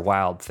wackier,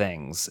 wild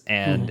things.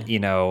 And,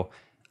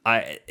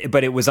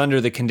 but it was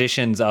under the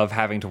conditions of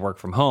having to work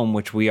from home,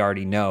 which we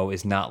already know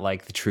is not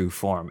like the true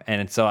form.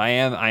 And so I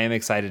am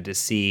excited to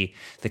see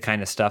the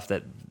kind of stuff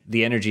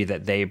the energy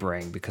that they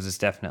bring, because it's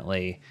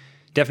definitely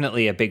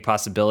a big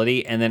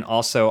possibility. And then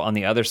also on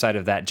the other side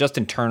of that, just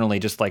internally,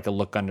 just like a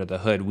look under the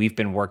hood, we've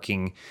been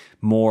working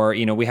more,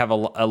 we have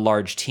a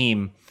large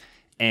team,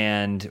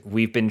 and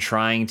we've been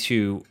trying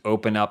to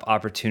open up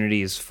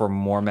opportunities for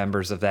more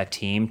members of that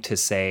team to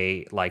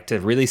say, to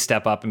really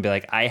step up and be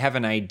like, I have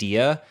an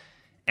idea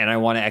and I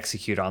want to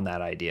execute on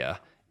that idea.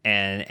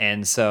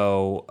 And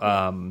so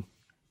I'm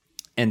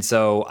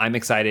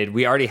excited.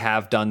 We already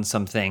have done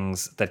some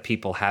things that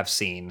people have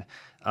seen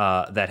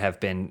that have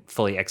been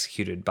fully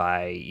executed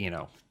by,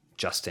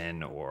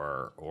 Justin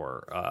or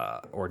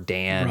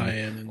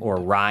Dan or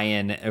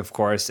Ryan, of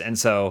course. And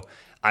so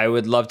I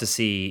would love to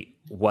see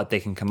what they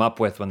can come up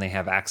with when they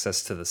have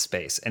access to the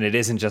space. And it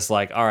isn't just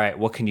all right,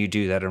 what can you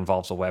do that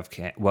involves a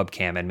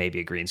webcam and maybe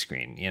a green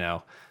screen,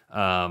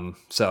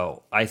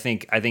 So I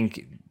think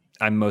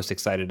I'm most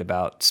excited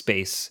about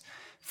space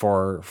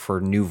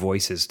for new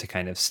voices to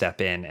kind of step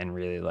in and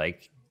really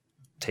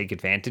take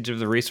advantage of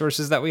the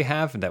resources that we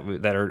have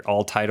that are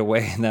all tied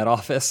away in that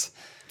office.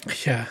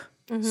 Yeah.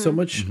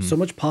 Mm-hmm. So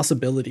much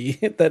possibility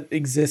that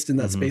exists in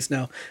that space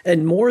now,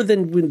 and more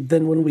than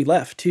when we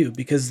left too,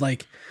 because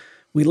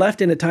we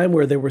left in a time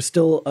where there were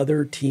still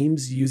other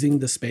teams using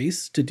the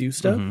space to do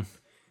stuff,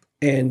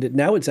 and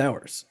now it's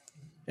ours,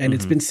 and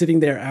it's been sitting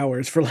there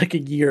hours for a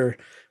year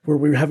where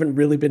we haven't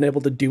really been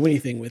able to do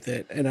anything with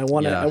it. And I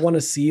want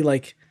to see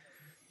I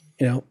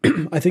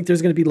think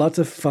there's going to be lots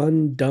of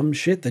fun, dumb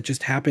shit that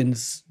just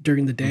happens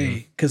during the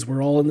day because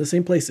we're all in the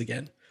same place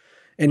again,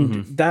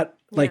 and that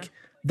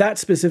that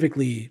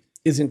specifically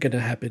isn't going to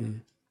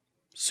happen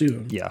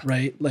soon. Yeah.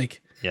 Right.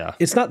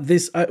 It's not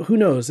this, who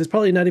knows? It's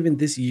probably not even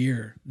this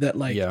year that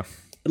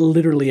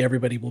literally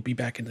everybody will be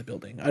back in the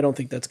building. I don't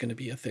think that's going to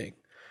be a thing.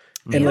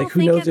 And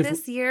who knows if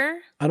this year?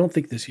 I don't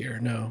think this year.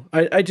 No,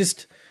 I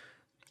just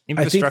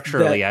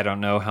infrastructurally, I don't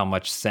know how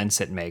much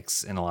sense it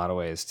makes in a lot of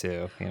ways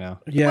too, Yeah.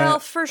 Well,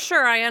 for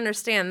sure. I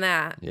understand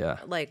that. Yeah.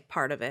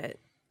 Part of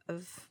it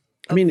of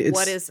it's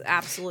what is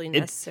absolutely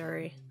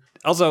necessary.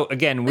 Also,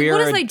 again, what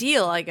is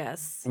ideal, I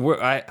guess.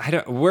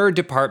 We're a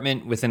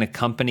department within a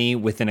company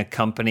within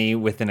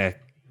a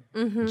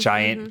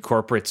giant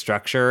corporate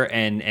structure,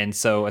 and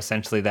so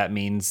essentially that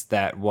means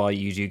that while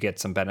you do get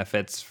some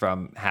benefits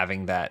from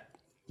having that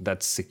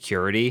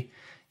security,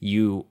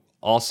 you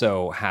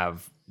also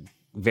have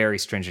very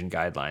stringent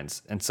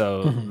guidelines. And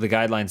so the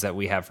guidelines that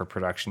we have for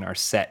production are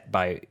set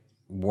by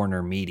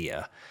Warner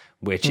Media,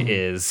 which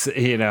is,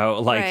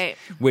 right.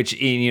 which,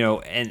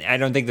 and I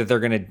don't think that they're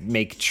going to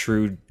make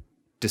true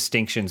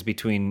distinctions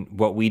between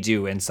what we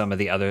do and some of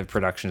the other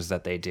productions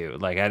that they do.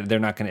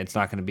 It's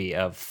not going to be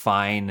a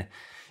fine,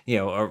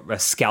 a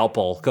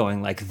scalpel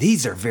going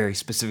these are very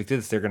specific to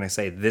this. They're going to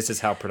say, this is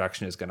how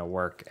production is going to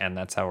work. And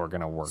that's how we're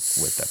going to work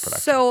with that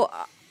production. So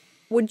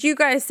would you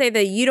guys say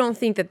that you don't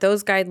think that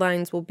those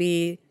guidelines will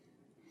be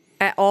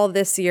at all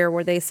this year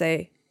where they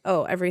say,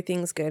 oh,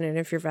 everything's good, and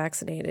if you're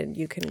vaccinated,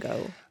 you can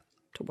go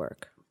to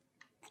work?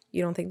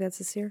 You don't think that's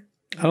this year?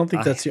 I don't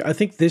think that's year. I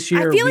think this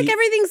year I feel like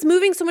everything's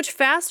moving so much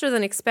faster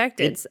than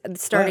expected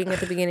starting at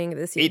the beginning of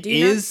this year. It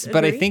is,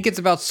 but I think it's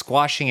about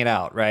squashing it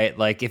out, right?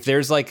 If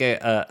there's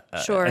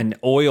an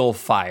oil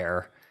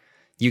fire,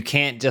 you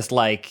can't just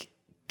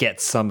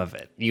get some of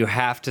it. You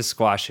have to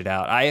squash it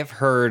out. I have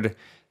heard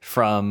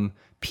from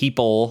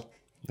people,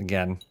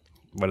 again,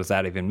 what does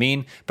that even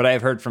mean? But I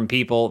have heard from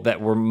people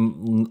that were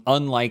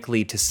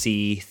unlikely to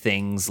see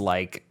things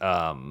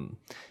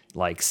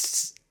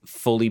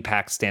fully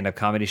packed stand-up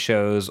comedy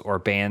shows or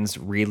bands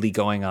really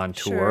going on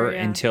tour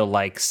until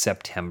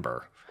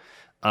September.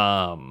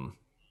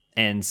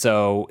 And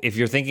so if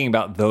you're thinking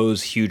about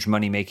those huge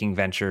money-making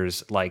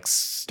ventures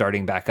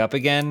starting back up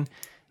again,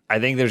 I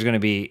think there's going to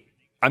be,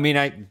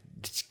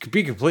 to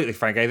be completely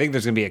frank, I think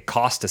there's going to be a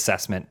cost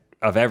assessment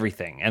of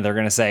everything. And they're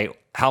going to say,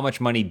 how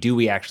much money do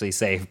we actually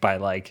save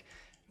by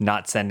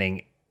not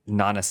sending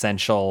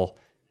non-essential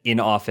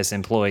in-office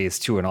employees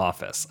to an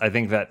office? I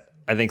think that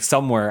I think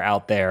somewhere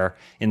out there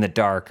in the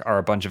dark are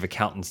a bunch of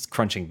accountants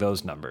crunching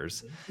those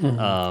numbers,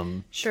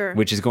 Sure.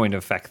 which is going to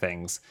affect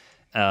things.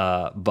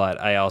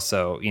 But I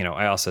also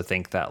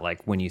think that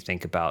like when you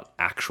think about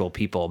actual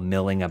people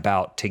milling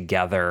about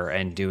together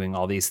and doing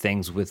all these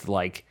things with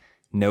like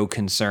no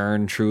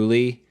concern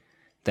truly,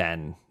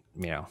 then,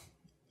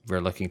 we're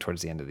looking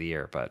towards the end of the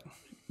year. But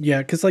Yeah,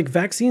 because like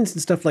vaccines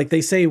and stuff, like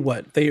they say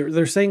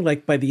they're saying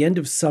like by the end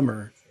of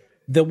summer,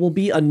 there will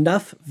be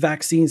enough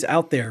vaccines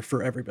out there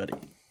for everybody.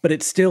 But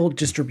it's still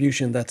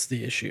distribution that's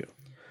the issue,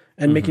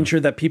 and making sure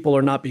that people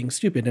are not being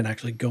stupid and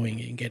actually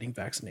going and getting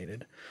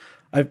vaccinated.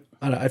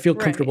 I feel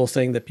comfortable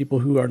saying that people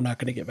who are not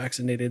going to get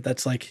vaccinated,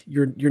 that's like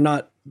you're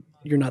not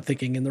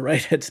thinking in the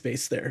right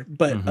headspace there.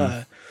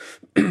 But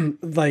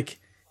like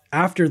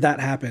after that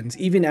happens,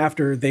 even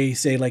after they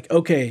say like,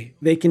 okay,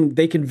 they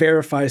can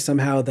verify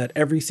somehow that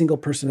every single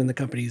person in the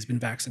company has been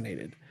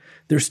vaccinated,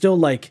 they're still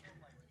like,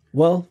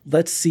 well,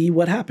 let's see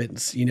what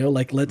happens,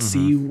 like, let's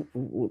see,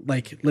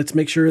 like, let's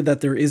make sure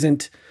that there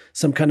isn't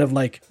some kind of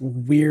like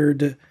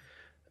weird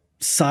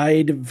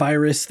side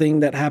virus thing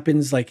that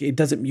happens. Like it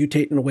doesn't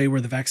mutate in a way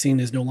where the vaccine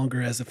is no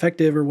longer as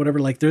effective or whatever.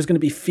 Like there's going to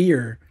be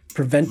fear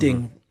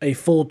preventing a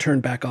full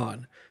turn back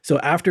on. So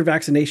after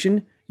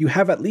vaccination, you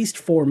have at least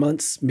 4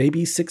 months,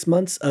 maybe 6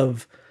 months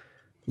of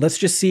let's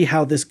just see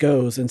how this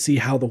goes and see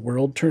how the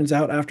world turns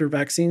out after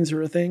vaccines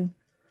are a thing.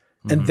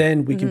 And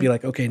then we can be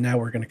like, okay, now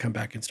we're going to come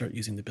back and start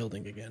using the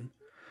building again.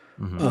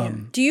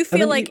 Do you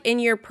feel like in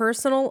your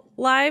personal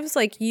lives,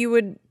 like you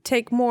would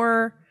take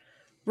more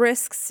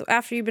risks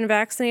after you've been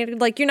vaccinated?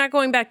 Like you're not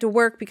going back to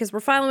work because we're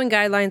following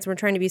guidelines and we're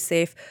trying to be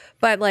safe.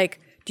 But like,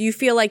 do you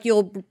feel like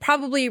you'll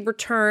probably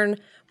return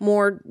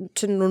more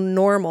to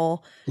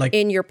normal Like-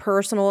 in your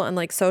personal and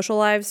like social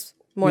lives?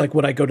 More Like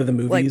would I go to the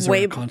movies or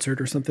way- a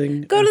concert or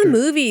something? go to after? the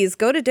movies,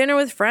 go to dinner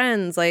with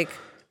friends, like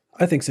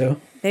I think so.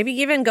 maybe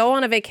even go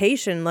on a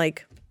vacation,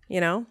 like,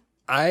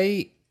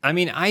 I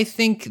mean, I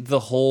think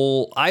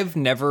I've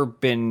never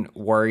been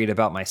worried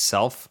about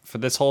myself for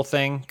this whole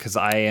thing because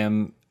I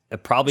am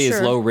probably as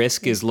Sure. low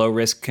risk as low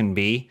risk can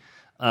be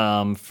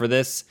for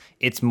this.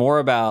 It's more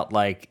about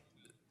like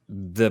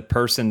the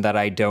person that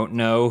I don't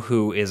know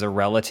who is a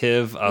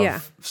relative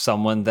of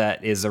someone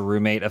that is a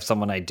roommate of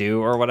someone I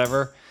do or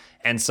whatever.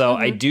 And so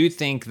I do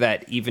think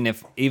that even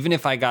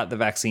if I got the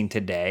vaccine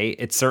today,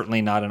 it's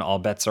certainly not an all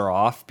bets are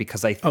off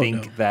because I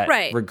think that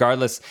Right.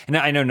 regardless, and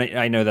I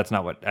know that's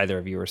not what either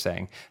of you were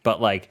saying,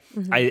 but like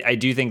I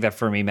do think that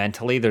for me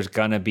mentally, it's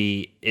gonna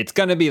be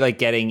like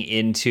getting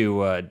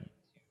into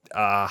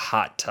a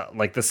hot tub,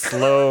 like the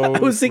slow, I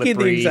was thinking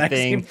the slippery exact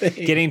same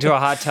thing. Getting to a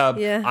hot tub.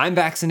 Yeah. I'm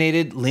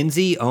vaccinated.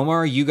 Lindsay,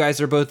 Omar, you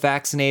guys are both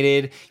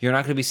vaccinated. You're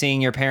not going to be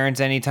seeing your parents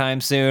anytime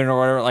soon or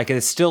whatever. Like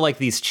it's still like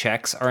these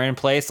checks are in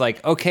place.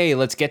 Like, okay,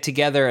 let's get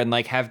together and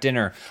like have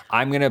dinner.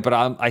 I well, have my a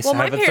parents are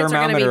going to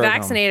thermometer be at home.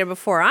 vaccinated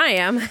before I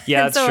am.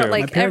 Yeah, And that's true.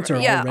 My parents are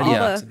already all the-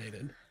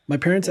 vaccinated. My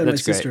parents and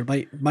That's my sister,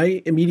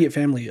 my immediate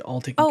family, all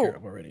taken care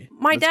of already.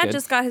 My That's dad good.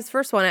 just got his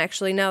first one,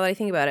 actually, now that I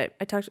think about it.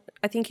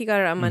 I think he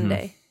got it on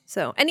Monday.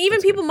 So, and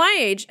even people my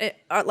age,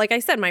 like I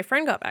said, my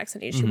friend got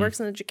vaccinated. She works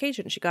in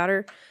education. She got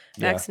her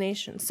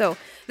vaccination. So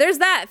there's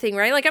that thing,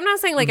 right? Like, I'm not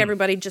saying like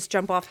everybody just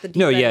jump off the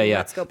deep end and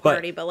let's go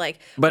party, but like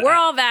we're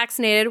all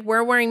vaccinated.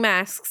 We're wearing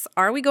masks.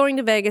 Are we going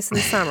to Vegas in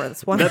the summer?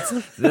 That's one.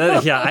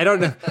 I don't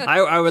know.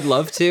 I would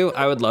love to.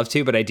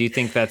 But I do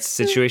think that's a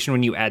situation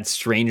when you add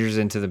strangers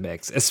into the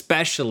mix,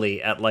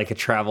 especially at like a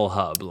travel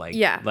hub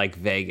like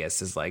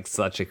Vegas is like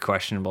such a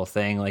questionable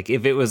thing. Like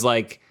if it was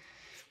like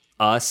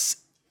us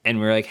and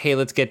we're like, hey,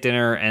 let's get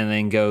dinner and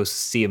then go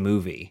see a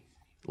movie.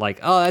 Like,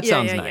 oh, that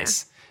sounds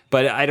nice.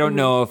 But I don't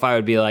know if I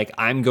would be like,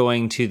 I'm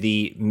going to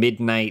the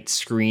midnight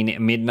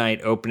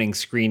opening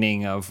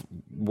screening of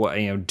what,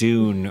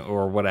 Dune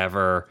or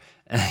whatever,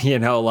 and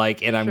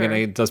I'm going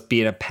to just be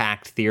in a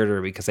packed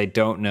theater because I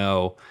don't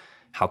know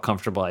how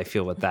comfortable I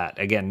feel with that.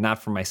 Again,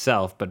 not for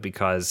myself, but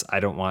because I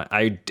don't want,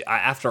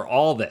 after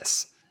all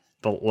this,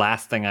 the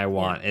last thing I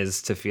want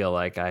is to feel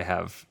like I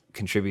have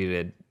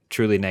contributed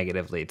truly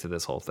negatively to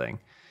this whole thing.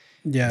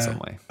 Yeah, in some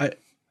way.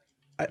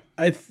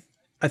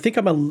 I think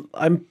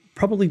I'm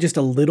probably just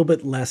a little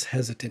bit less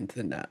hesitant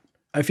than that.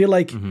 I feel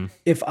like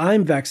if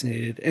I'm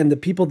vaccinated and the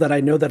people that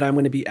I know that I'm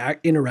going to be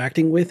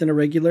interacting with in a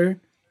regular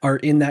are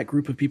in that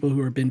group of people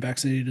who have been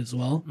vaccinated as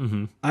well,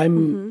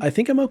 I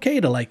think I'm okay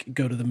to like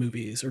go to the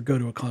movies or go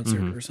to a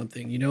concert or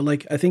something.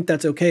 Like I think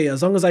that's okay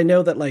as long as I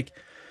know that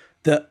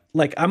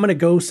I'm going to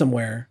go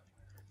somewhere.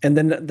 And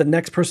then the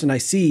next person I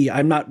see,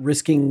 I'm not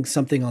risking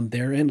something on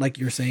their end, like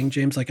you're saying,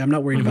 James. Like I'm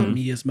not worried about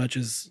me as much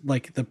as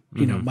like the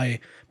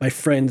my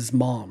friend's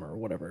mom or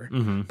whatever.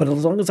 But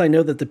as long as I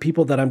know that the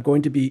people that I'm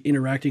going to be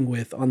interacting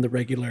with on the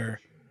regular,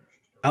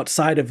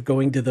 outside of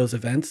going to those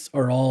events,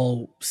 are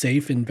all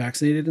safe and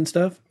vaccinated and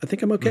stuff, I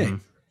think I'm okay.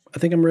 I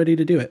think I'm ready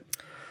to do it.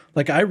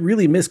 Like I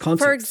really miss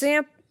concerts. For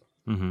example,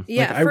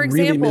 Like, I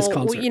really miss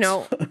concerts.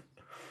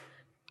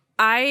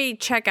 I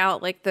check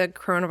out like the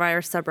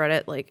coronavirus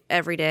subreddit like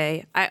every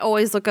day. I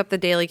always look up the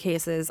daily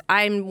cases.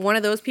 I'm one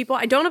of those people.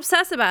 I don't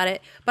obsess about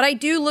it, but I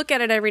do look at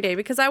it every day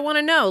because I want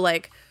to know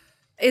like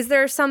is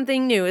there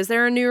something new? Is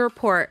there a new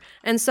report?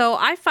 And so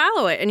I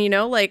follow it. And,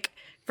 like,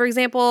 for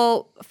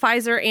example,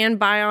 Pfizer and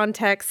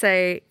BioNTech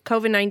say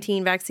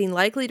COVID-19 vaccine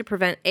likely to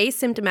prevent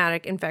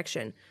asymptomatic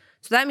infection.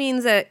 So that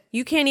means that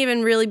you can't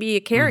even really be a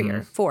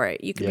carrier for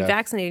it. You can be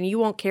vaccinated and you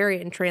won't carry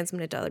it and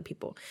transmit it to other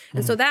people.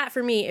 And so that,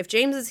 for me, if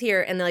James is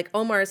here and like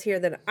Omar is here,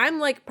 then I'm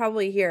like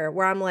probably here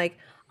where I'm like,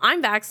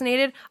 I'm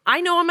vaccinated.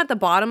 I know I'm at the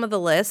bottom of the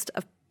list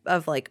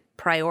of like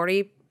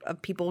priority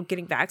of people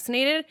getting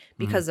vaccinated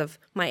because of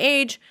my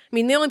age. I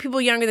mean, the only people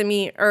younger than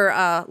me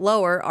or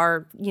lower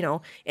are,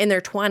 in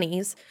their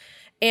 20s.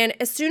 And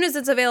as soon as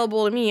it's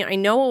available to me, I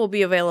know it will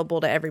be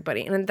available to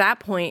everybody. And at that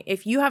point,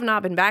 if you have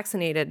not been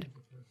vaccinated,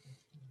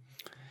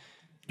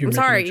 I'm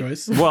sorry.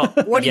 Well,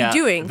 what are you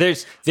doing?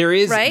 There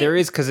is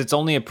because it's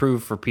only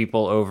approved for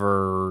people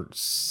over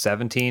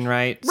 17,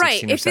 right?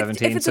 16 or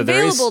 17. If it's so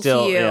there is available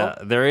still, to you,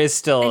 there is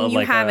still and you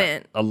like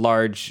haven't. a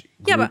large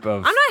group but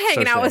of. I'm not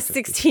hanging out with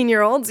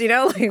 16-year-olds.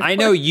 Like, I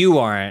know you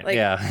aren't.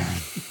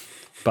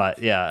 But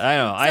yeah, I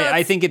know. So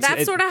I think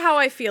that's sort of how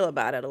I feel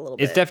about it a little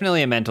bit. It's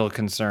definitely a mental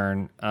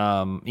concern.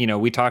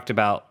 We talked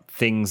about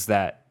things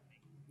that,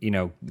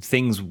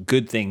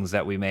 good things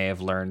that we may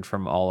have learned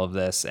from all of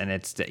this, and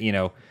it's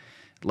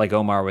like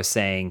Omar was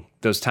saying,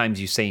 those times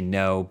you say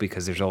no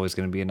because there's always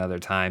going to be another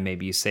time.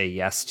 Maybe you say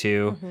yes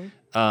to.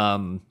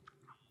 I'm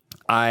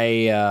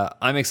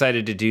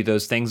excited to do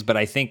those things, but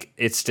I think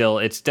it's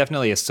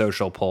definitely a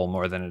social pull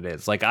more than it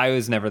is. Like, I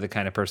was never the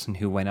kind of person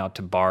who went out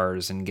to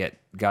bars and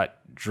got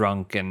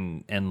drunk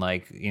and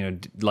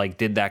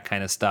did that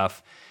kind of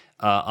stuff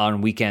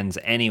on weekends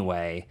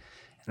anyway.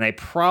 And I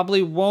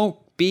probably won't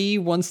be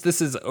once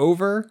this is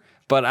over.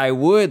 But I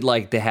would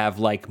like to have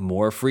like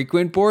more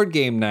frequent board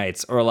game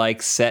nights or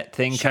like set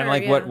things, kind of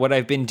like what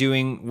I've been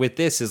doing with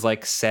this is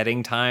like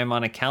setting time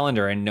on a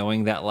calendar and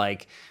knowing that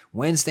like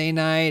Wednesday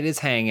night is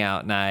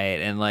hangout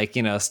night and like,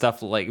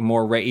 stuff like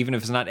more, even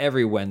if it's not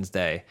every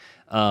Wednesday.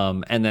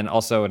 And then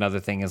also another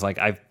thing is like,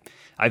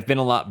 I've been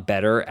a lot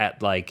better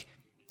at like,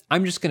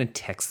 I'm just going to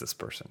text this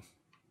person,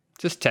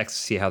 just text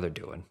to see how they're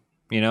doing,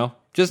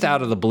 just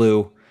out of the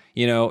blue,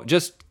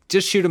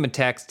 just shoot them a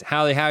text.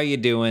 How you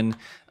doing?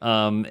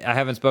 I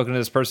haven't spoken to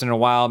this person in a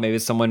while. Maybe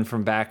it's someone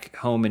from back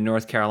home in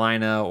North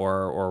Carolina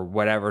or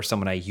whatever,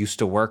 someone I used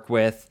to work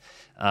with.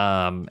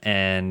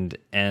 And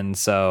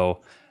so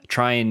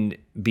try and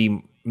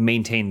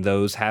maintain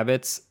those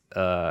habits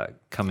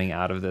coming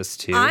out of this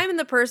too. I'm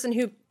the person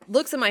who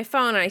looks at my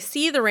phone and I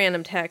see the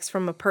random text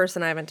from a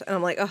person I haven't, and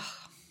I'm like, oh.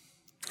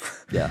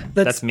 Yeah,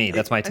 that's me.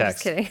 That's my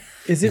text. I'm just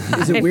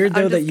kidding. Is it weird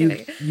though that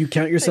you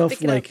count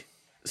yourself like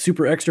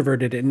super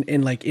extroverted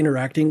and like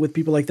interacting with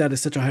people like that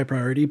is such a high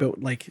priority,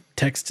 but like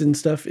text and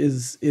stuff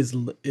is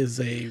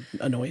a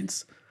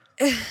annoyance?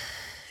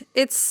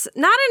 It's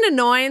not an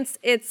annoyance.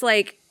 It's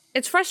like,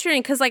 it's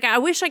frustrating because like I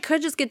wish I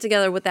could just get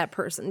together with that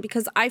person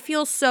because I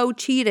feel so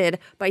cheated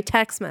by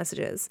text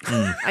messages.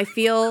 I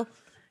feel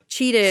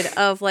cheated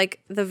of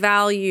like the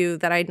value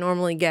that I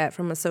normally get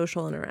from a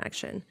social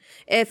interaction.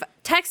 If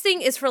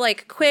texting is for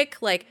like quick,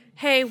 like,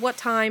 hey, what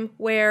time,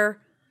 where,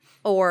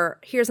 or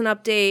here's an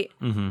update.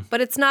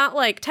 But it's not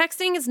like,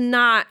 texting is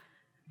not,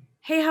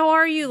 hey, how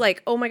are you?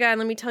 Like, oh my God,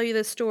 let me tell you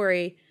this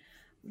story.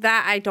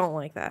 That, I don't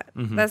like that.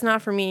 That's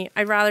not for me.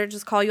 I'd rather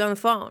just call you on the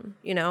phone,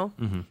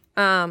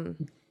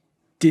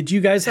 Did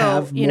you guys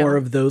have more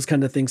of those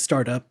kind of things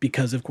start up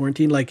because of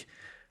quarantine?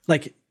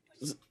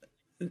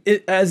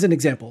 As an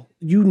example,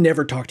 you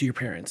never talk to your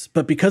parents,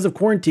 but because of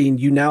quarantine,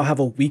 you now have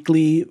a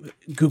weekly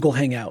Google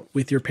Hangout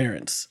with your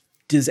parents.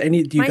 Do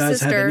you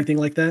guys have anything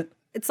like that?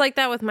 It's like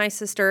that with my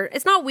sister.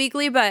 It's not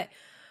weekly, but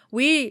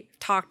we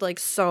talked like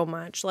so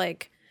much,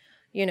 like,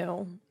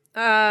 and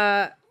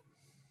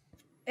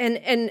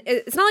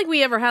it's not like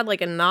we ever had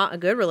like not a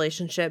good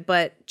relationship,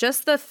 but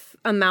just the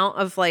amount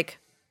of like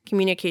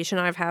communication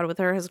I've had with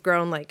her has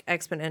grown like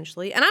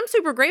exponentially, and I'm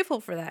super grateful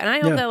for that. And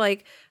I hope that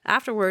like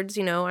afterwards,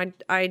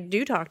 I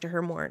do talk to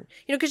her more,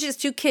 because she has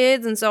 2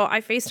 kids, and so I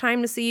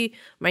FaceTime to see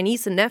my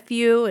niece and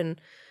nephew, and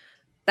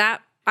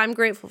that. I'm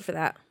grateful for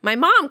that. My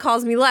mom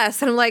calls me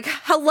less, and I'm like,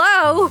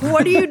 hello,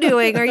 what are you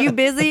doing? Are you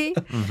busy?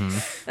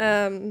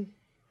 I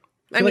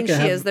mean,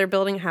 she is. They're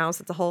building a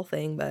house. It's a whole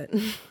thing, but.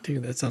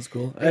 Dude, that sounds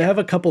cool. I have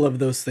a couple of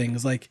those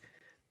things. Like,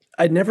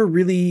 I never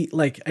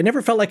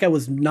felt like I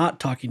was not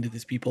talking to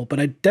these people, but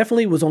I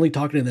definitely was only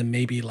talking to them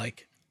maybe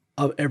like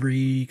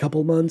every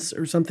couple months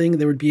or something.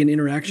 There would be an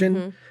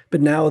interaction.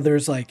 But now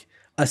there's like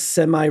a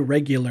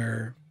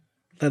semi-regular,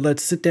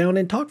 let's sit down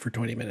and talk for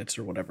 20 minutes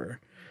or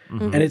whatever.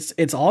 And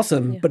it's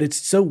awesome, but it's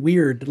so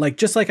weird. Like,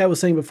 just like I was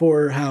saying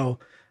before, how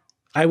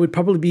I would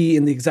probably be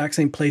in the exact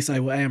same place I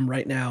am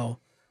right now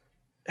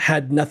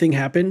had nothing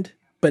happened,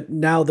 but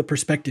now the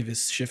perspective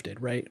is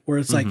shifted, right? Where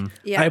it's like,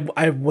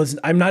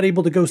 I'm not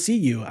able to go see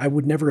you. I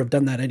would never have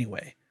done that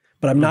anyway,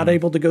 but I'm not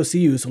able to go see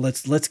you. So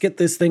let's get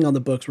this thing on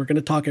the books. We're going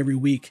to talk every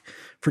week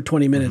for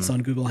 20 minutes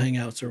on Google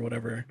Hangouts or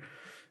whatever.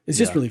 It's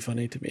just really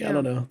funny to me. I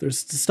don't know. There's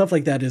stuff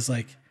like that is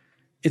like,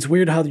 it's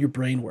weird how your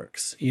brain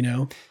works,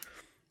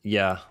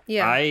 Yeah.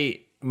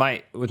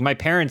 with my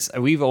parents,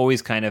 we've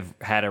always kind of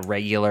had a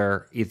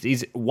regular,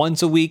 it's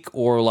once a week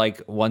or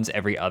like once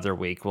every other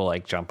week, we'll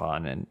like jump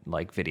on and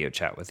like video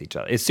chat with each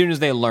other. As soon as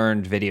they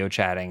learned video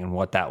chatting and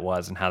what that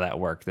was and how that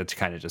worked, that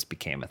kind of just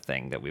became a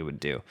thing that we would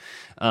do.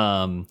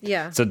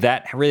 So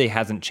that really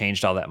hasn't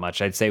changed all that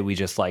much. I'd say we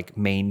just like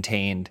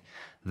maintained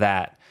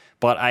that.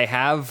 But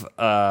Elise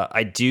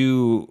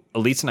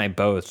and I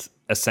both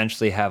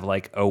essentially have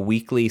like a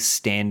weekly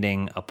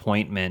standing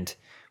appointment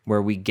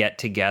where we get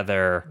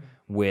together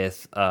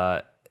with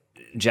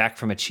Jack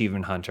from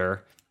Achievement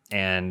Hunter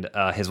and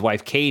his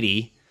wife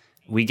Katie.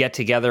 We get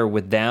together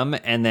with them,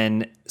 and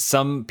then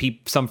some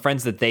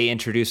friends that they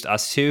introduced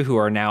us to, who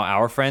are now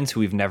our friends, who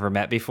we've never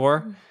met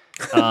before.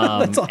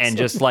 Awesome.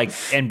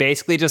 And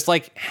basically just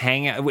like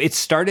hang out. It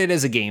started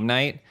as a game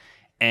night.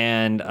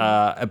 And,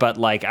 but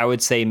like, I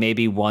would say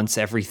maybe once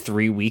every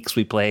 3 weeks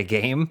we play a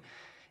game.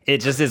 It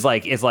just is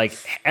like, it's like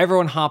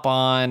everyone hop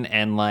on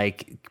and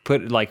like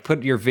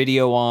put your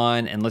video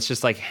on and let's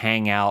just like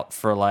hang out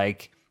for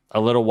like a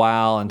little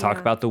while and talk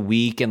about the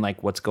week and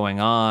like what's going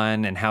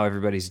on and how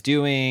everybody's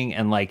doing.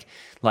 And like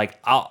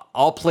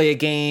I'll play a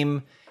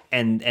game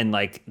and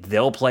like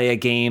they'll play a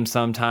game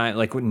sometime,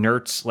 like with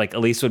Nerds, like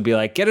Elise would be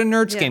like, get a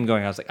Nerds game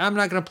going. I was like, I'm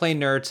not going to play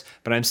Nerds,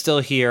 but I'm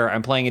still here.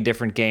 I'm playing a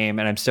different game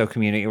and I'm still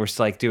communicating. We're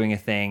still like doing a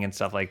thing and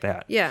stuff like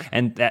that. Yeah.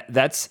 And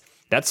that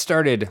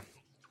started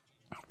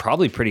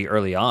probably pretty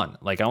early on.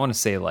 Like I want to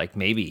say like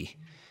maybe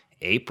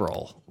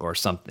April or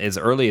something, as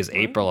early as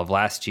April of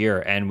last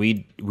year. And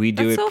we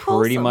do it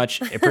pretty much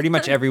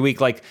every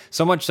week. Like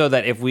so much so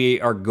that if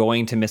we are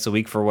going to miss a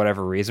week for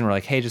whatever reason, we're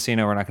like, hey, just so you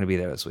know, we're not going to be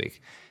there this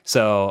week.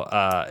 So,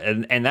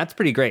 and that's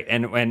pretty great.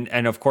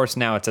 And of course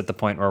now it's at the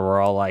point where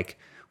we're all like,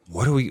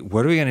 what are we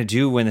going to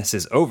do when this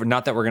is over?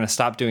 Not that we're going to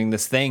stop doing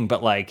this thing,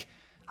 but like,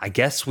 I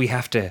guess we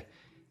have to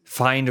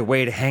find a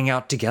way to hang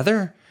out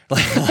together.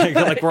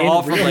 Like we're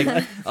all from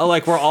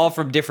we're all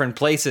from different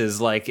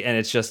places. Like, and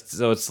it's just,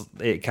 so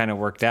it kind of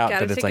worked out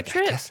that it's like,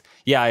 I guess,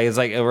 it's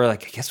like, we're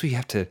like, I guess we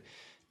have to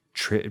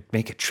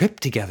make a trip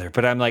together.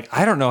 But I'm like,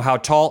 I don't know how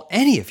tall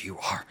any of you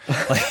are.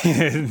 Like,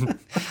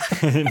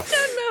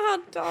 how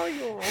tall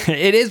you are.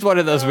 It is one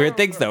of those weird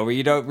things though, where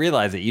you don't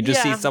realize it. You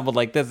just see someone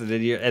like this,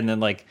 and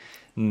then like,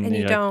 and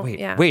you don't.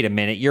 Like, wait a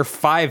minute, you're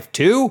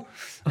 5'2".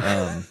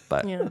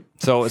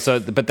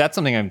 But that's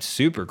something I'm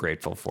super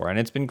grateful for, and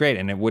it's been great,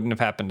 and it wouldn't have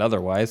happened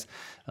otherwise.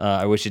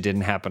 I wish it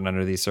didn't happen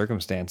under these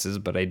circumstances,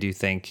 but I do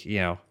think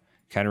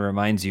kind of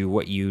reminds you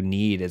what you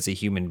need as a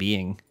human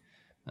being.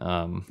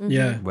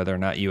 Whether or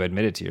not you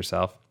admit it to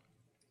yourself.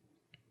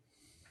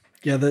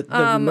 Yeah, the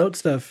remote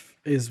stuff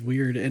is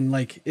weird, and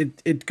like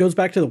it goes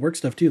back to the work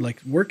stuff too.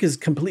 Like work is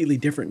completely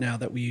different now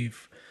that we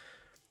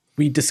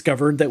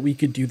discovered that we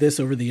could do this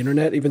over the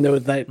internet, even though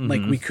that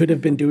like we could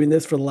have been doing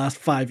this for the last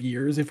 5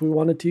 years if we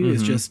wanted to.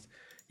 It's just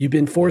you've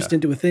been forced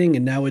into a thing,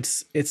 and now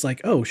it's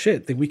like, oh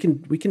shit, that we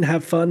can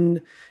have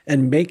fun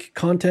and make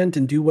content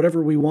and do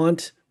whatever we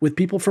want with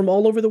people from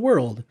all over the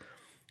world.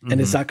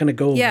 And it's not going to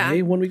go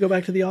away when we go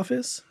back to the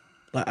office.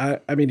 I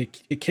mean,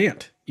 it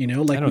can't,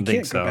 like we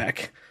can't go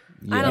back.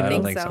 Yeah, I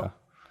don't think so.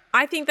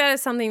 I think that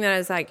is something that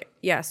is like,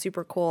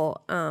 super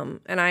cool. And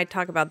I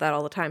talk about that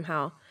all the time,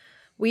 how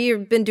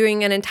we've been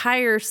doing an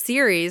entire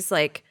series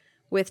like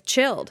with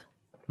Chilled,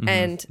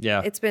 and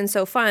it's been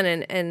so fun.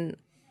 And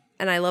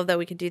I love that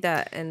we could do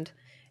that. And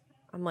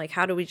I'm like,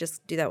 how do we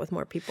just do that with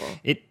more people?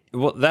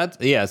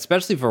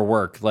 Especially for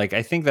work. Like,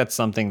 I think that's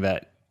something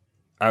that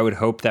I would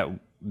hope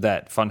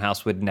that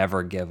Funhouse would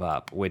never give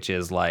up, which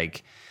is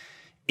like,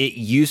 it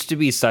used to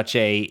be such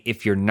a,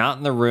 if you're not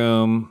in the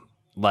room,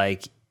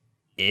 like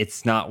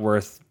it's not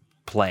worth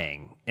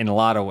playing in a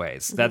lot of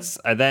ways. That's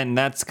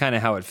kind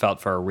of how it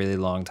felt for a really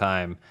long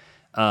time.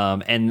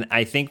 And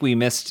I think we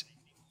missed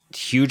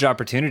huge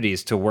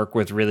opportunities to work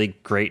with really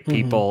great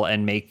people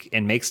and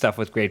make stuff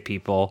with great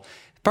people,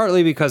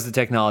 partly because the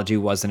technology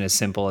wasn't as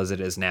simple as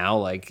it is now.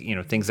 Like,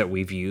 things that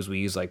we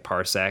use like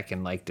Parsec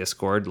and like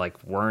Discord, like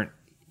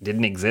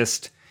didn't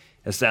exist.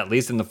 It's at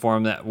least in the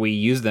form that we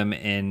use them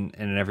in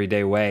an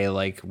everyday way,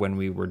 like when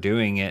we were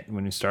doing it,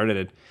 when we started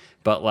it.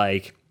 But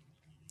like,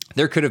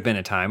 there could have been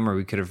a time where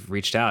we could have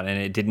reached out, and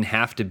it didn't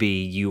have to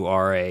be you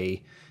are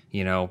a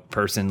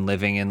person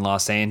living in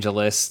Los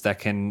Angeles that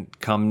can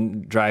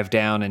come drive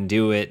down and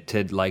do it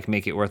to like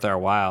make it worth our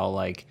while.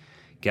 Like,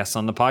 guests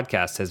on the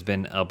podcast has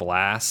been a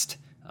blast.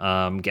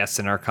 Guests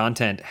in our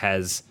content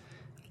has,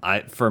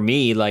 for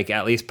me, like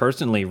at least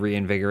personally,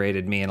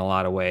 reinvigorated me in a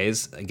lot of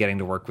ways. Getting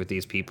to work with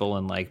these people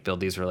and like build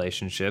these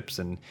relationships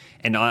and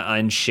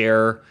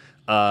share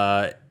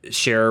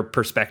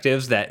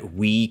perspectives that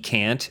we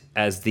can't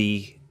as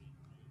the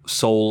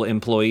sole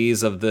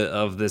employees of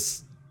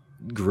this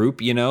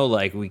group.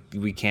 Like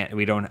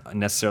we don't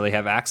necessarily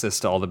have access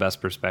to all the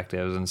best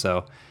perspectives, and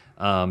so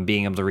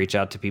being able to reach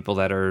out to people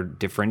that are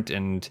different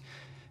and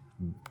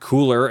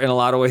cooler in a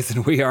lot of ways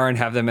than we are and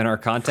have them in our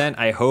content.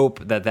 I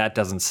hope that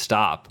doesn't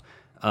stop.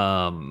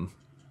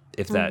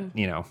 If that,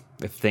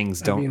 if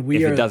things don't,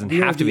 it doesn't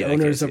have to be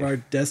owners of our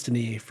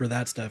destiny for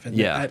that stuff. And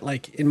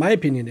like, in my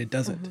opinion, it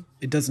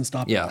doesn't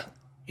stop. Yeah.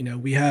 You know,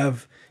 we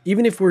have,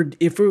 even if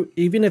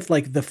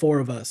like the four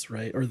of us,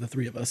 right, or the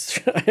three of us,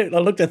 I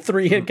looked at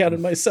three and counted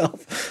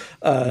myself.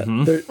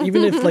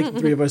 Even if like the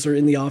three of us are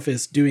in the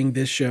office doing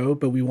this show,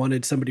 but we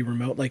wanted somebody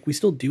remote, like we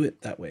still do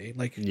it that way.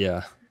 Like,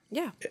 Yeah.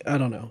 I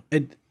don't know.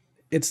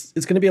 It's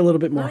going to be a little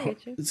bit more.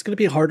 It's going to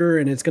be harder,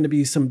 and there's going to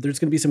be some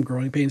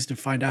growing pains to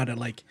find out and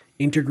like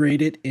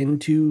integrate it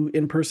into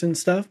in-person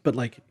stuff. But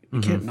like,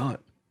 we can't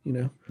not, you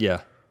know.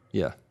 Yeah,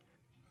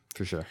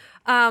 for sure.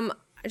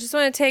 I just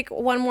want to take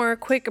one more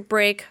quick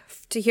break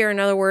to hear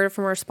another word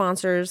from our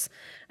sponsors,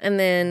 and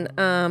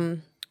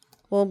then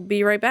we'll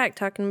be right back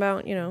talking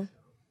about, you know,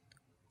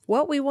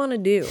 what we want to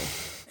do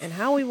and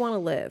how we want to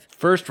live.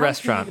 First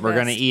restaurant we're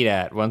going to eat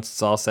at once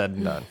it's all said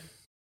and done.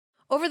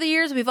 Over the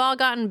years, we've all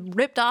gotten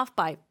ripped off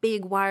by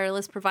big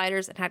wireless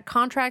providers and had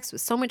contracts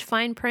with so much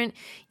fine print,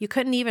 you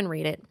couldn't even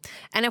read it.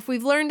 And if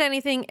we've learned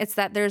anything, it's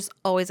that there's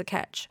always a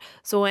catch.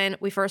 So when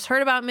we first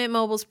heard about Mint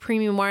Mobile's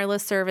premium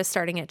wireless service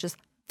starting at just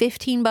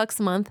 $15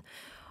 a month,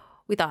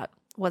 we thought,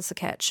 what's the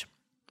catch?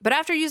 But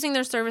after using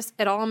their service,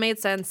 it all made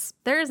sense.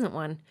 There isn't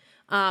one.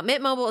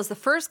 Mint Mobile is the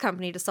first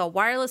company to sell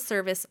wireless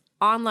service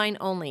online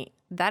only.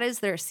 That is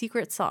their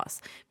secret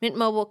sauce. Mint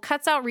Mobile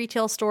cuts out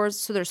retail stores,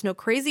 so there's no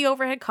crazy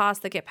overhead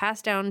costs that get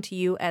passed down to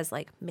you as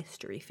like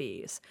mystery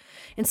fees.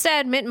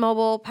 Instead, Mint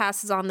Mobile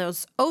passes on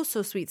those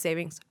oh-so-sweet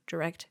savings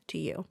direct to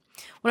you.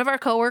 One of our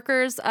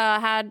coworkers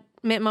had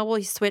Mint Mobile.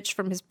 He switched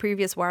from his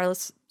previous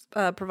wireless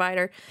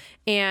provider,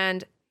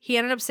 and he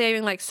ended up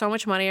saving like so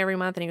much money every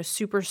month, and he was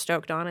super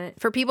stoked on it.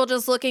 For people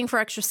just looking for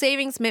extra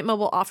savings, Mint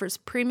Mobile offers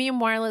premium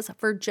wireless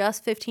for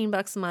just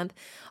 $15 a month.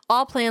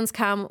 All plans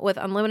come with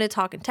unlimited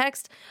talk and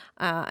text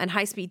and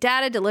high-speed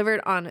data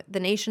delivered on the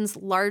nation's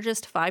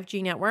largest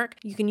 5G network.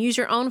 You can use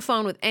your own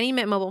phone with any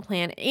Mint Mobile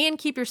plan and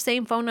keep your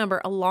same phone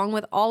number along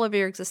with all of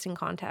your existing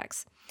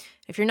contacts.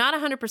 If you're not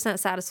 100%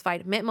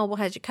 satisfied, Mint Mobile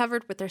has you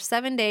covered with their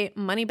 7-day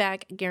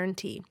money-back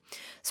guarantee.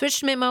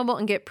 Switch to Mint Mobile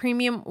and get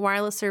premium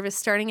wireless service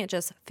starting at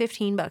just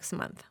 $15 a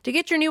month. To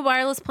get your new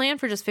wireless plan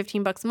for just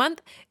 $15 a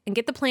month and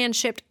get the plan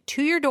shipped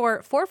to your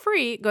door for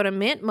free, go to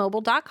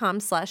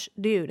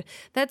mintmobile.com/dude.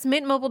 That's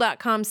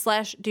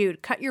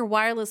mintmobile.com/dude. Cut your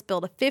wireless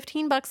bill to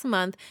 $15 a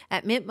month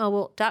at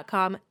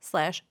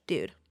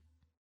mintmobile.com/dude.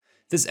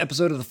 This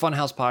episode of the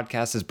Funhouse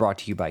Podcast is brought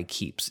to you by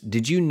Keeps.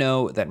 Did you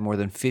know that more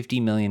than 50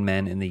 million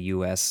men in the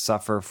U.S.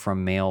 suffer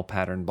from male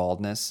pattern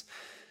baldness?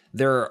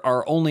 There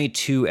are only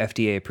 2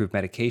 FDA-approved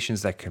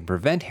medications that can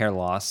prevent hair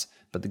loss,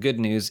 but the good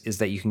news is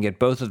that you can get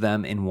both of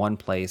them in one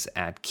place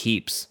at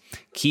Keeps.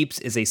 Keeps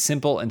is a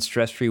simple and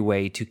stress-free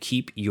way to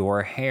keep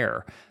your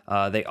hair.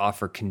 They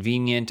offer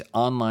convenient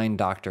online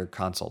doctor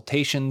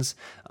consultations.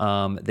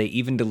 They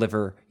even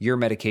deliver your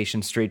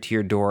medication straight to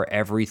your door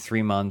every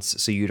 3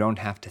 months, so you don't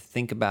have to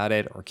think about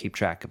it or keep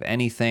track of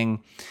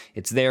anything.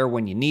 It's there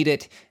when you need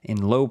it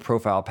in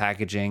low-profile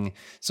packaging,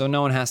 so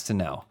no one has to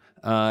know.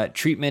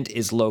 Treatment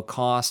is low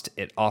cost.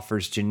 It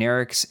offers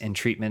generics and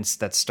treatments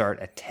that start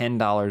at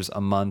 $10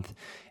 a month.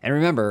 And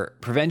remember,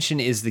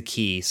 prevention is the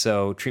key.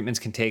 So treatments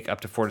can take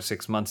up to 4 to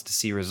 6 months to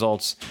see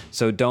results.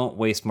 So don't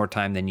waste more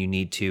time than you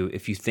need to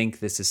if you think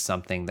this is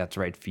something that's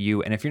right for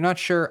you. And if you're not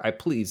sure, I'm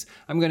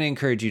going to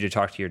encourage you to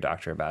talk to your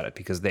doctor about it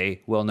because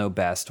they will know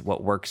best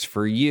what works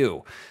for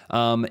you.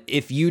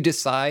 If you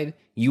decide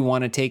you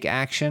want to take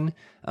action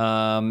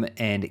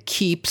and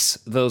keeps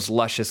those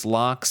luscious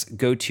locks,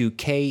 go to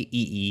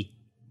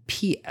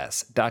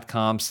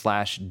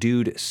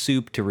KEEPS.com/dude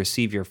soup to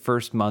receive your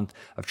first month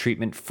of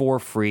treatment for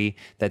free.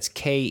 That's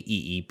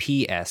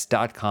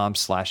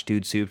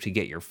KEEPS.com/dude soup to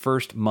get your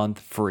first month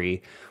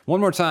free.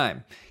 One more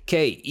time,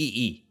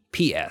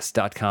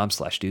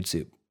 KEEPS.com/dude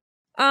soup.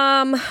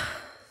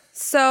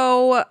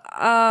 So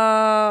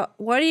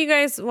what do you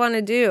guys want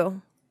to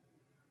do?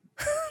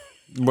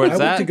 What's I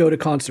that? want to go to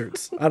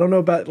concerts. I don't know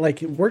about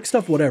like work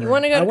stuff, whatever.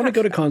 I want to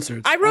go to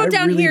concerts. I wrote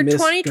down really here miss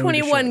going to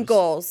 2021 shows.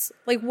 goals.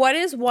 Like, what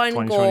is one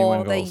 2021 goal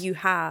that goals. you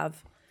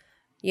have?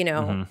 You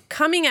know,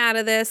 coming out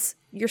of this,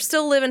 you're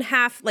still living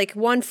half, like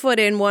 1 foot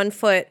in, 1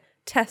 foot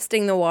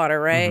testing the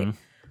water, right?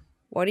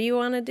 What do you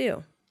want to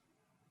do?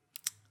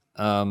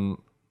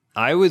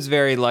 I was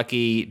very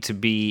lucky to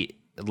be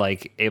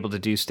like able to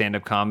do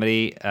stand-up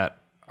comedy at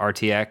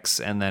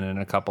RTX and then in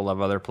a couple of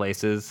other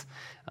places,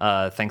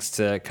 thanks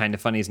to Kind of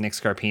Funny's Nick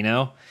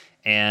Scarpino.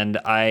 And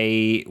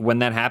when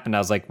that happened, I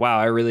was like, wow,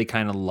 I really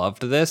kind of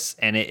loved this.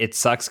 And it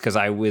sucks because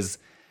I was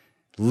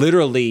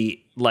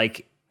literally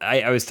like,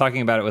 I was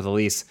talking about it with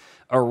Elise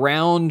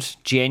around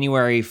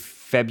January,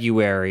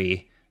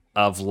 February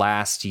of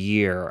last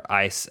year.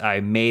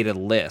 I made a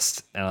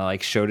list and I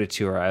like showed it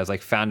to her. I was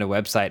like, found a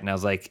website and I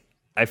was like,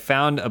 I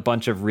found a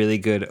bunch of really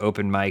good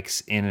open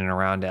mics in and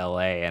around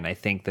LA, and I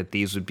think that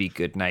these would be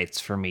good nights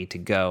for me to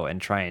go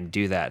and try and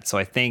do that. So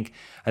I think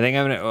I'm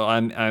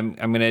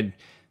gonna.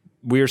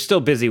 We're still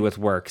busy with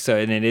work,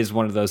 and it is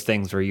one of those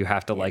things where you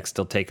have to like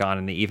still take on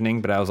in the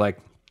evening. But I was like,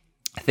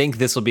 I think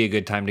this will be a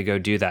good time to go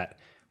do that.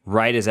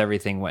 Right as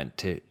everything went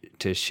to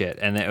shit,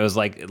 and it was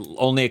like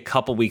only a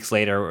couple weeks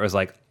later, it was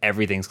like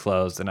everything's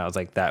closed, and I was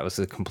like, that was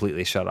a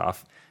completely shut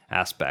off.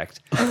 aspect.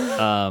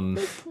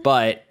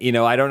 But you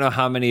know, I don't know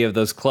how many of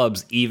those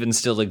clubs even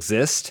still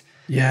exist.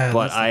 Yeah,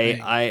 but that's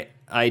the thing.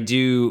 I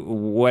do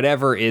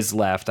whatever is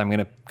left. I'm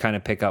gonna kind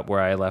of pick up where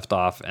I left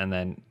off,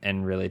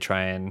 and really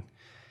try and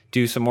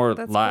do some more.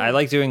 That's I cool.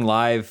 like doing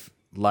live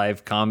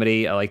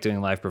comedy. I like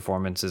doing live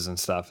performances and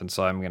stuff, and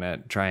so I'm gonna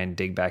try and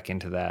dig back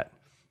into that.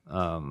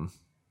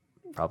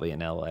 Probably in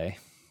LA.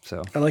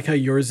 So I like how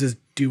yours is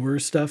doer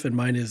stuff and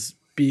mine is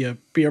be a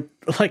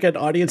like an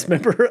audience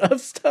member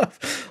of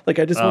stuff. Like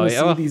I just want to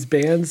see these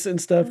bands and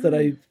stuff that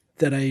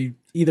I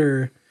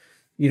either,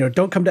 you know,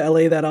 don't come to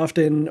LA that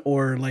often,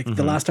 or like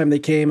the last time they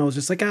came, I was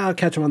just like, I'll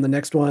catch them on the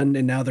next one.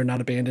 And now they're not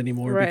a band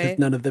anymore because Right.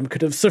 none of them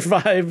could have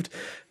survived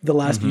the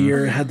last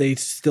year had they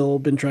still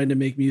been trying to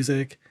make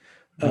music.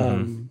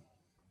 Doing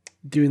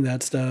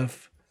that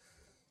stuff.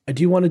 I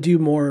do want to do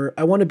more.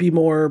 I want to be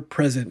more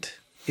present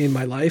in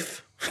my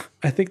life.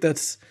 I think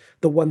that's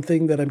the one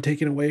thing that I'm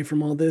taking away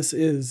from all this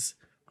is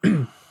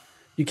I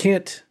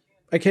can't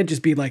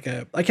just be like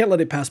I can't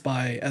let it pass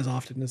by as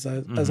often as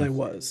I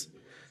was.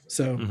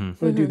 So I'm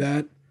going to do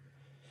that.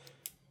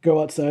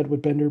 Go outside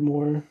with Bender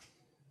more.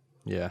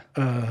 yeah.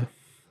 I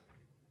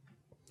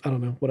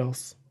don't know what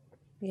else.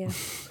 Yeah.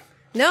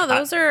 No,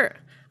 those are.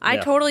 I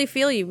yeah. totally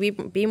feel you.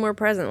 Be more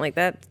present like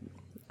that.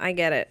 I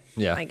get it.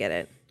 Yeah. I get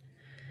it.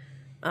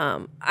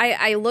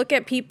 I look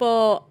at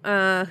people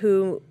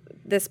who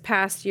this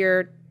past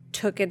year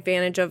took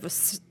advantage of,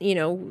 you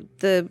know,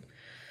 the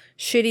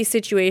shitty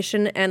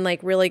situation and like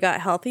really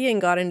got healthy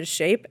and got into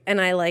shape,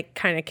 and I like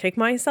kind of kick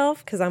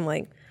myself because I'm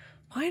like,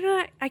 why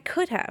did I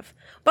could have,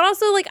 but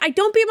also like I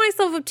don't beat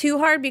myself up too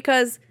hard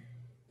because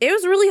it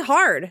was really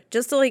hard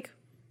just to like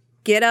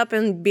get up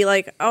and be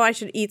like, oh, I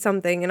should eat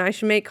something and I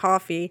should make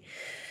coffee.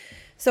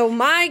 So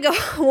my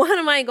one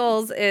of my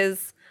goals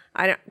is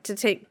to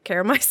take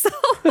care of myself.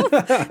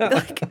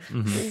 Like,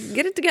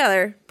 get it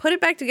together. Put it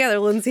back together,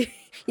 Lindsay.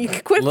 You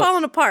can quit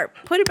falling apart.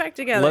 Put it back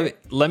together.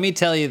 Let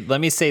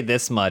me say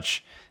this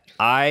much.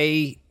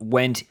 I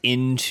went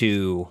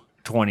into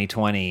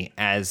 2020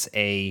 as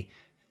a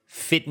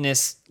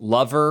fitness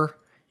lover.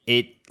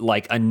 It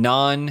like a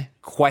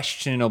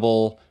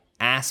non-questionable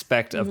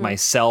aspect of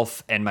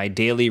myself and my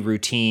daily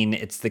routine.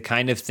 It's the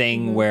kind of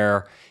thing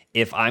where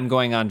if I'm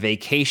going on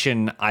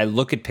vacation, I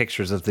look at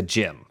pictures of the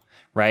gym,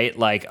 right?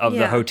 Like of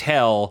the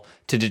hotel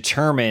to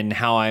determine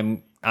how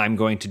I'm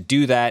going to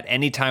do that.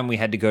 Anytime we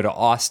had to go to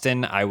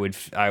Austin, I would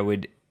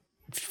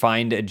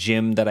find a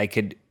gym that I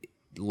could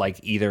like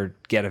either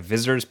get a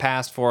visitor's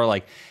pass for.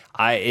 Like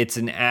it's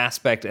an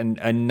aspect and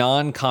a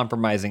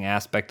non-compromising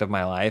aspect of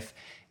my life.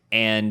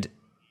 And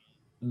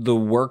the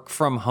work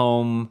from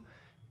home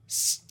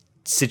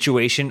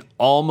situation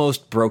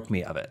almost broke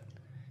me of it.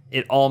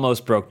 It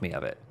almost broke me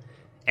of it.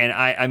 And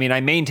I mean,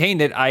 I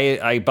maintained it.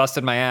 I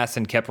busted my ass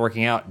and kept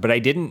working out, but I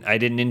didn't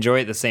enjoy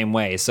it the same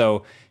way.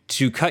 So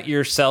to cut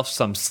yourself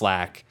some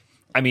slack,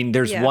 I mean,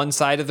 there's one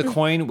side of the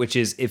coin, which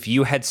is if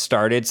you had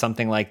started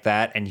something like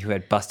that and you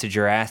had busted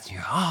your ass, and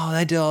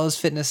I did all this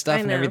fitness stuff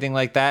and everything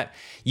like that,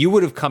 you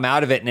would have come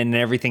out of it and then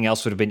everything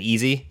else would have been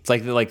easy. It's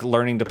like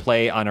learning to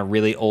play on a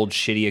really old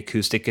shitty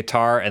acoustic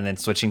guitar and then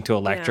switching to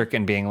electric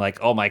and being like,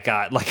 oh my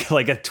God, like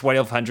a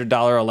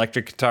 $1,200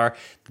 electric guitar.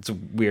 That's a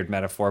weird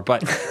metaphor,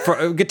 but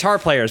for guitar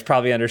players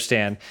probably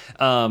understand.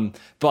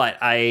 But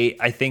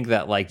I think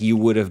that like you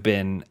would have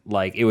been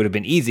like, it would have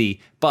been easy.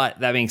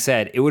 But that being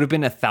said, it would have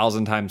been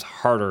 1,000 times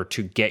harder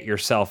to get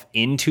yourself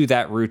into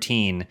that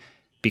routine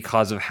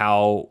because of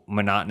how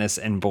monotonous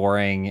and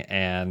boring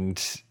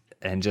and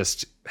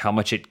just how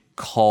much it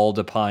called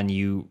upon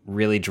you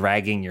really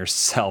dragging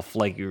yourself,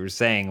 like you were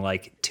saying,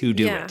 like to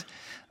do it.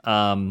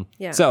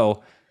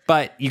 So,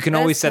 but you can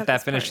always set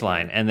that finish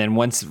line. And then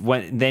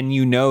then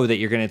you know that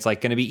it's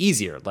like going to be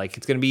easier. Like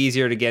it's going to be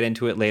easier to get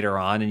into it later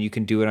on and you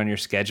can do it on your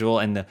schedule.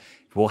 And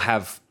we'll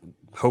have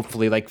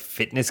hopefully like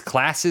fitness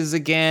classes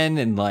again.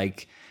 And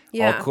like,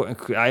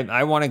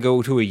 I want to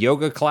go to a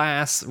yoga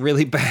class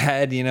really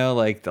bad,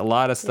 like a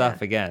lot of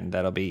stuff again,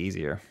 that'll be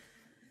easier.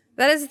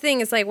 That is the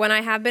thing. It's like when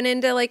I have been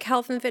into like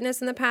health and fitness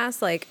in the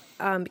past, like,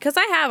 because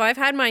I've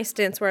had my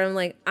stints where I'm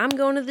like, I'm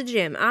going to the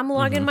gym, I'm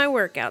logging my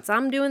workouts,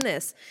 I'm doing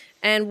this,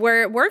 and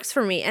where it works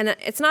for me. And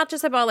it's not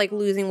just about like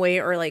losing weight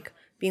or like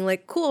being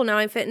like, cool, now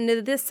I fit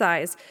into this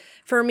size.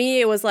 For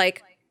me, it was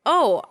like,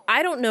 oh,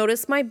 I don't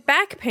notice my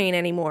back pain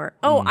anymore.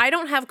 Oh, I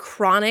don't have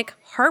chronic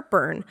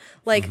heartburn.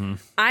 Like,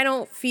 I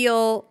don't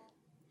feel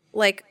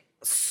like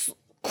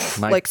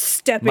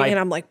stepping and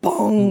I'm like,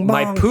 bong, bong.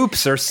 My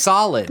poops are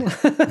solid.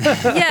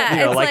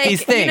 Yeah, it's like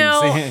these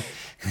things.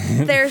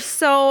 They're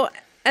so,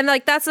 and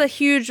like that's a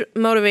huge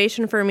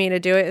motivation for me to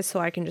do it is so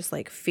I can just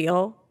like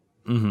feel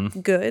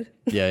good.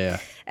 Yeah.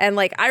 And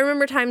like I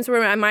remember times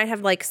where I might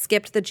have like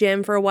skipped the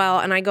gym for a while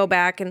and I go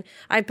back and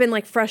I've been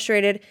like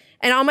frustrated.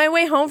 And on my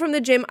way home from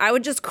the gym, I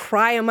would just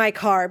cry in my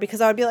car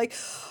because I would be like,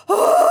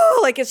 oh,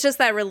 like it's just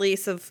that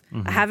release of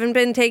I haven't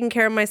been taking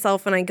care of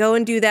myself. And I go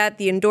and do that,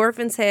 the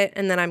endorphins hit,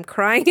 and then I'm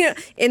crying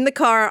in the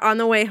car on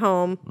the way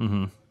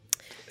home.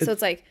 So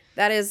it's like,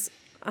 that is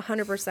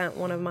 100%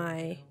 one of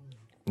my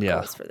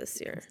goals for this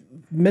year.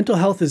 Mental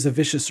health is a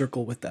vicious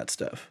circle with that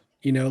stuff.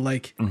 You know,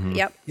 like,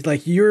 Yep.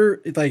 like you're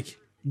like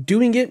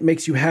doing it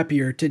makes you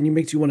happier and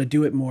makes you want to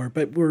do it more.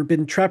 But we're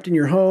been trapped in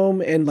your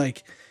home and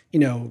like,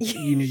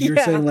 you're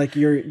saying like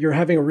you're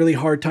having a really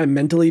hard time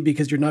mentally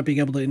because you're not being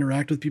able to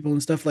interact with people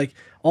and stuff. Like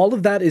all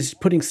of that is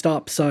putting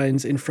stop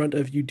signs in front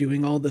of you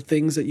doing all the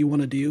things that you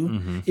want to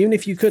do. Even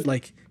if you could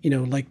like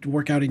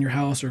work out in your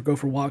house or go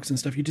for walks and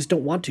stuff, you just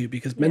don't want to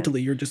because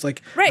mentally you're just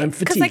like, Right. I'm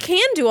Because fatigued. I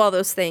can do all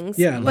those things.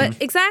 Yeah, But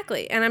like-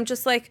 exactly. And I'm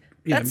just like,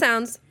 that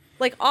sounds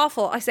like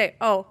awful. I say,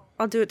 oh,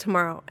 I'll do it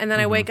tomorrow. And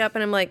then I wake up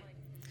and I'm like,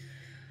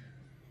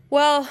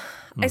 well,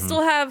 I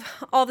still have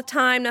all the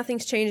time.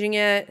 Nothing's changing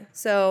yet.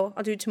 So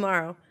I'll do it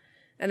tomorrow.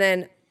 And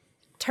then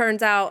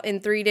turns out in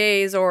 3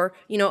 days or,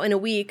 in a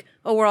week,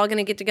 oh, we're all going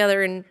to get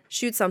together and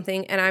shoot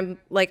something. And I'm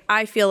like,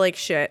 I feel like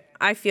shit.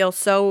 I feel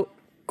so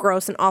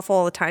gross and awful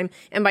all the time.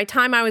 And by the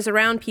time I was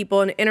around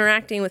people and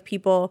interacting with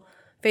people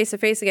face to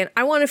face again,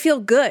 I want to feel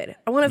good.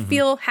 I want to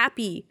feel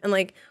happy and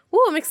like,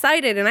 oh, I'm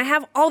excited and I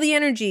have all the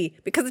energy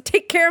because I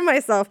take care of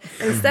myself.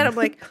 And instead I'm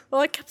like,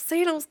 well, I kept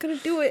saying I was going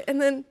to do it. And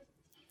then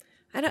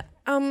I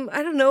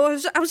don't know.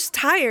 I was just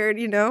tired,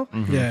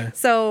 Yeah.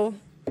 So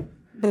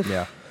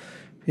Yeah.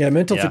 Yeah,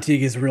 mental Yeah.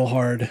 fatigue is real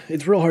hard.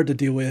 It's real hard to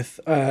deal with.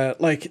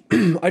 Like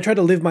I try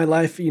to live my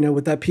life,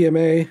 with that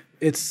PMA.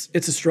 It's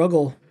a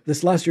struggle.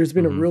 This last year has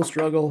been a real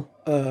struggle.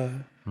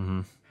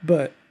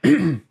 But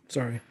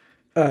sorry.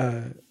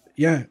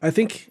 Yeah, I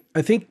think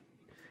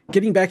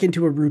getting back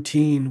into a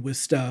routine with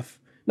stuff,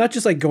 not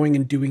just like going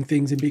and doing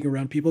things and being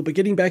around people, but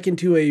getting back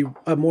into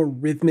a more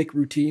rhythmic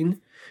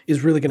routine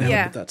is really going to help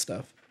Yeah. with that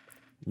stuff.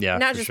 Yeah.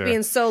 not for just sure.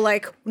 being so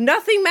like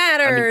nothing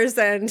matters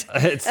and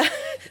It's, who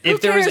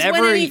if there was cares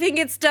ever when anything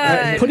gets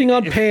done. Putting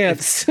on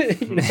pants.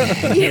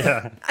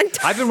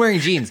 I've been wearing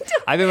jeans.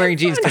 I've been wearing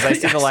jeans because I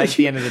see the light at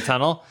the end of the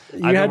tunnel.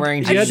 I've been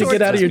wearing jeans. You had to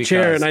get out of just your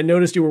chair, because. and I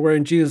noticed you were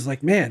wearing jeans.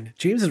 Like, man,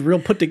 James is real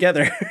put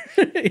together.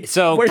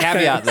 So Where's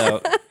caveat pants?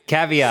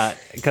 though,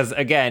 because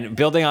again,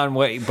 building on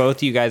what both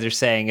of you guys are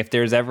saying, if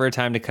there's ever a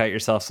time to cut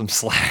yourself some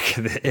slack,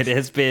 it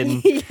has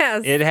been.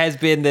 Yes. It has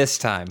been this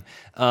time.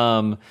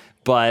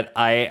 But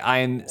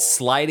I'm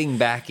sliding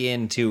back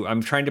into.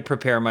 I'm trying to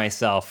prepare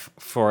myself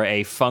for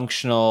a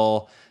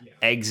functional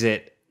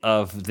exit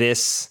of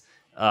this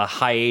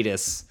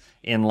hiatus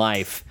in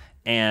life,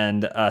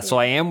 and so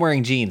I am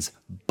wearing jeans,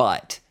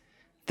 but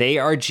they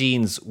are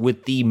jeans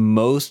with the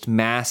most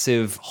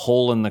massive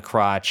hole in the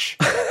crotch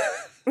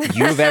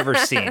you've ever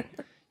seen.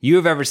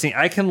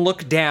 I can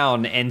look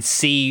down and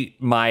see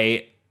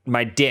my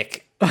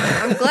dick,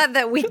 I'm glad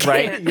that we can.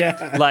 right?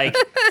 Yeah. Like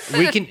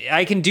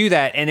I can do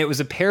that. And it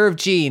was a pair of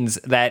jeans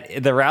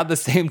that around the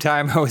same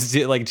time I was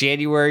like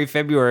January,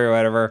 February, or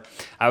whatever.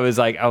 I was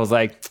like,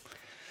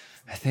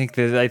 I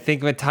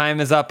think my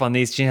time is up on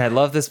these jeans. I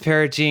love this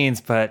pair of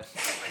jeans, but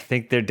I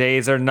think their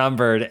days are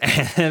numbered.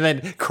 And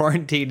then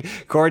quarantine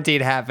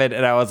happened,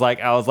 and I was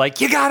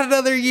like, you got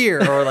another year,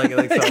 or like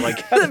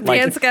The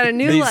pants got a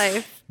new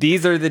life.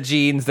 These are the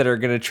jeans that are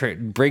going to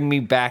bring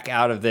me back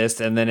out of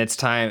this, and then it's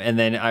time, and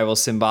then I will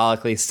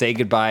symbolically say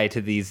goodbye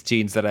to these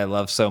jeans that I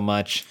love so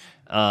much,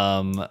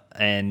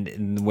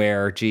 and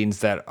wear jeans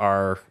that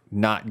are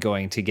not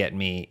going to get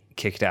me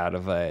kicked out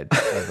of a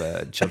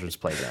children's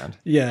playground.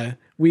 Yeah.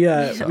 We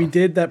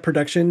did that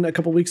production a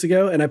couple weeks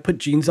ago, and I put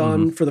jeans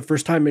on for the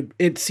first time.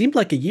 It seemed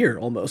like a year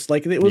almost.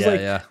 Like it was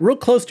real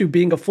close to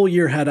being a full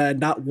year had I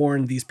not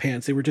worn these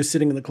pants. They were just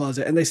sitting in the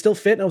closet, and they still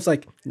fit. And I was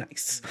like,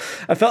 nice.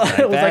 I felt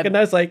it was like a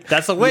nice like.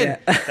 That's a win.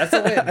 Yeah. That's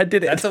a win. I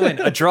did it. That's a win.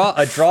 A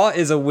draw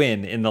is a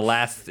win in the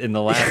last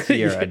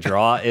year. A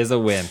draw is a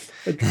win.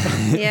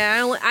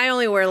 Yeah, I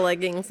only wear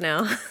leggings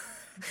now.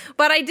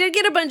 But I did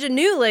get a bunch of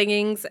new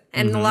leggings,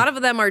 and a lot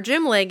of them are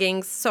gym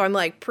leggings. So I'm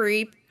like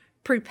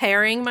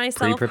preparing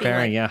myself. being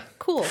Pre-preparing, like, yeah.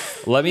 Cool.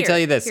 Let me tell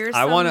you this. Here's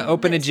I want to some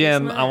open a this, here's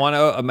some gym.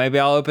 that. Maybe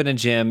I'll open a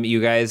gym.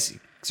 You guys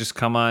just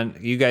come on.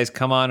 You guys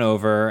come on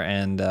over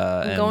and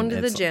I'm going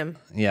to the gym.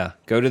 Yeah,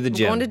 go to the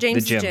gym. Going to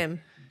James' the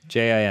gym.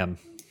 JIM.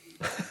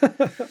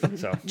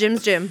 So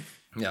Jim's gym.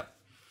 yeah.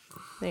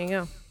 There you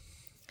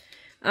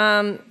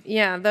go.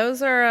 Yeah,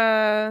 those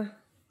are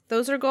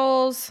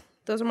goals.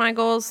 Those are my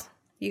goals.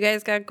 You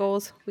guys got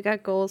goals. We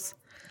got goals.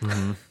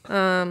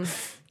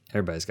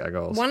 Everybody's got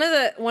goals. One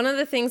of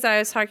the things I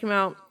was talking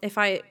about,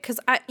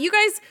 you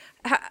guys,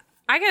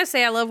 I gotta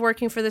say, I love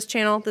working for this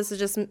channel. This is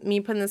just me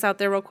putting this out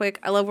there real quick.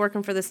 I love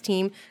working for this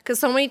team because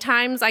so many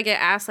times I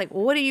get asked like,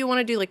 well, "What do you want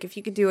to do? Like, if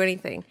you could do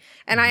anything?"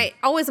 And I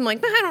always am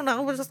like, "I don't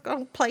know. We're just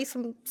gonna play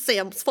some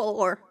Sims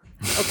 4."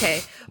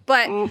 Okay,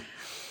 but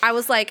I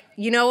was like,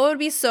 what would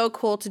be so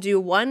cool to do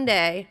one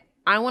day?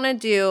 I want to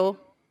do.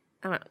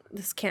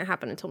 This can't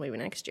happen until maybe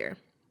next year.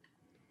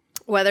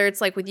 Whether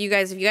it's like with you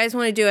guys, if you guys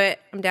want to do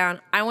it, I'm down.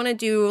 I want to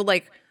do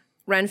like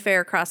Ren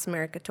Fair Across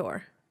America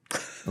tour.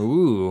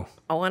 Ooh.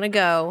 I want to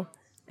go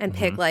and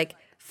pick like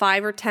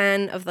 5 or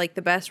 10 of like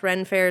the best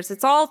Ren fairs.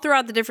 It's all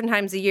throughout the different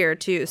times of year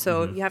too.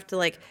 So you have to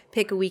like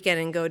pick a weekend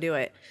and go do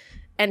it,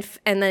 and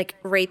like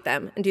rate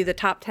them and do the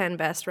top 10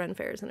 best Ren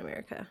fairs in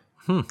America.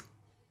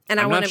 And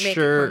I want to make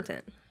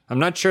content. I'm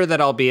not sure that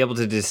I'll be able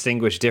to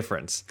distinguish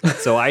difference.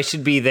 So I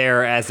should be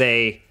there as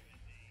I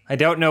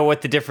don't know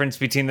what the difference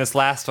between this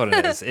last one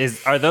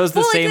is. Are those the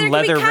Well, like, same there could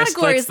leather be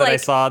wristlets that I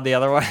categories, saw in the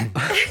other one?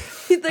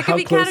 There could How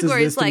be close is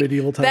categories this to like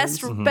medieval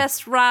times?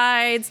 best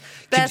rides,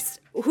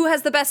 who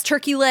has the best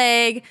turkey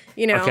leg,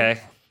 you know.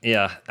 Okay.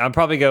 Yeah. I'll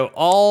probably go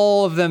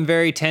all of them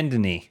very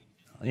tendony.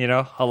 You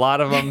know, a lot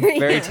of them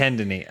very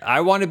tendony.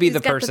 I want to be the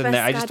got the person best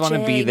there. I just Scotch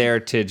want to be egg. there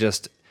to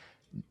just.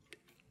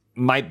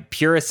 My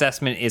pure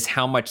assessment is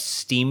how much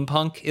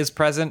steampunk is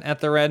present at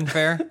the Ren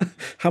Fair.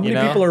 How many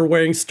know? people are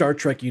wearing Star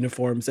Trek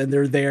uniforms and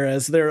they're there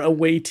as their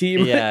away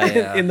team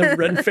Yeah. in the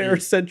Ren Fair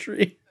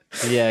century?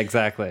 Yeah,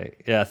 exactly.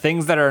 Yeah,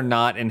 things that are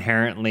not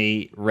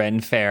inherently Ren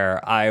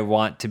Fair, I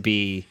want to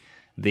be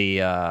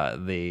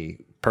the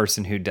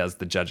person who does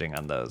the judging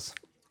on those.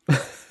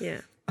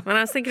 Yeah. When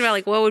I was thinking about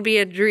like what would be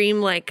a dream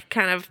like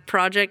kind of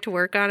project to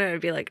work on, it would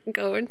be like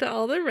going to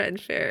all the Ren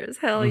fairs.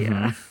 Hell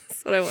yeah,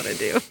 that's what I want to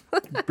do.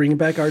 Bringing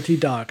back RT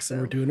Docs,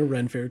 and we're doing a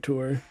Ren Fair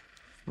tour.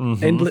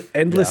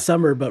 Endless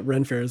Summer, but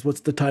Ren Fairs. What's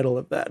the title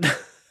of that?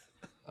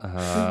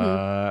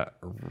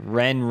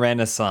 Ren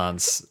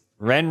Renaissance.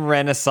 Ren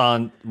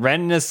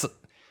Endless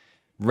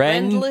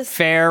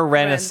Fair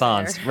Ren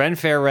Renaissance. Fair. Ren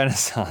Fair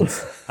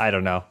Renaissance. I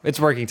don't know. It's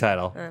working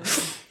title.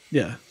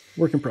 Yeah,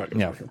 work in progress.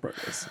 Yeah. Work in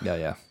progress.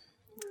 Yeah.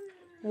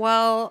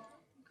 Well,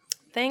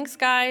 thanks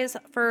guys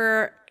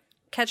for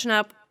catching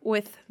up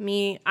with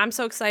me. I'm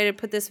so excited to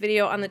put this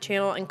video on the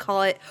channel and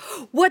call it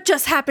 "What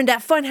Just Happened at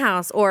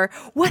Funhouse" or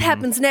 "What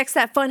Happens Next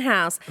at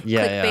Funhouse."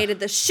 Yeah, Clickbaited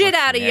the shit What's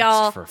out of next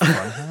y'all. for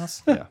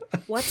Funhouse? Yeah.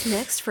 What's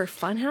next for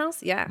Funhouse?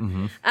 Yeah.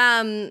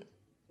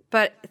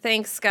 But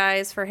thanks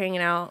guys for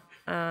hanging out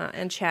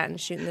and chatting,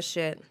 shooting the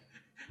shit.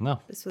 No.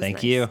 This was Thank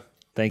nice. you.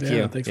 Thank Yeah,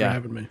 you. thanks for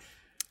having me.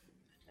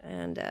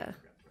 And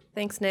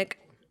thanks, Nick,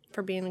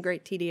 for being a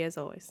great TD as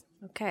always.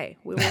 Okay,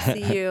 we will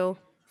see you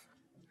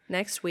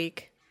next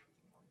week.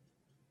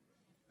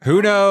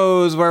 Who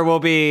knows where we'll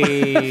be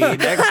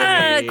next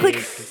week?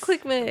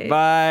 Clickbait.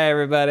 Bye,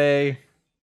 everybody.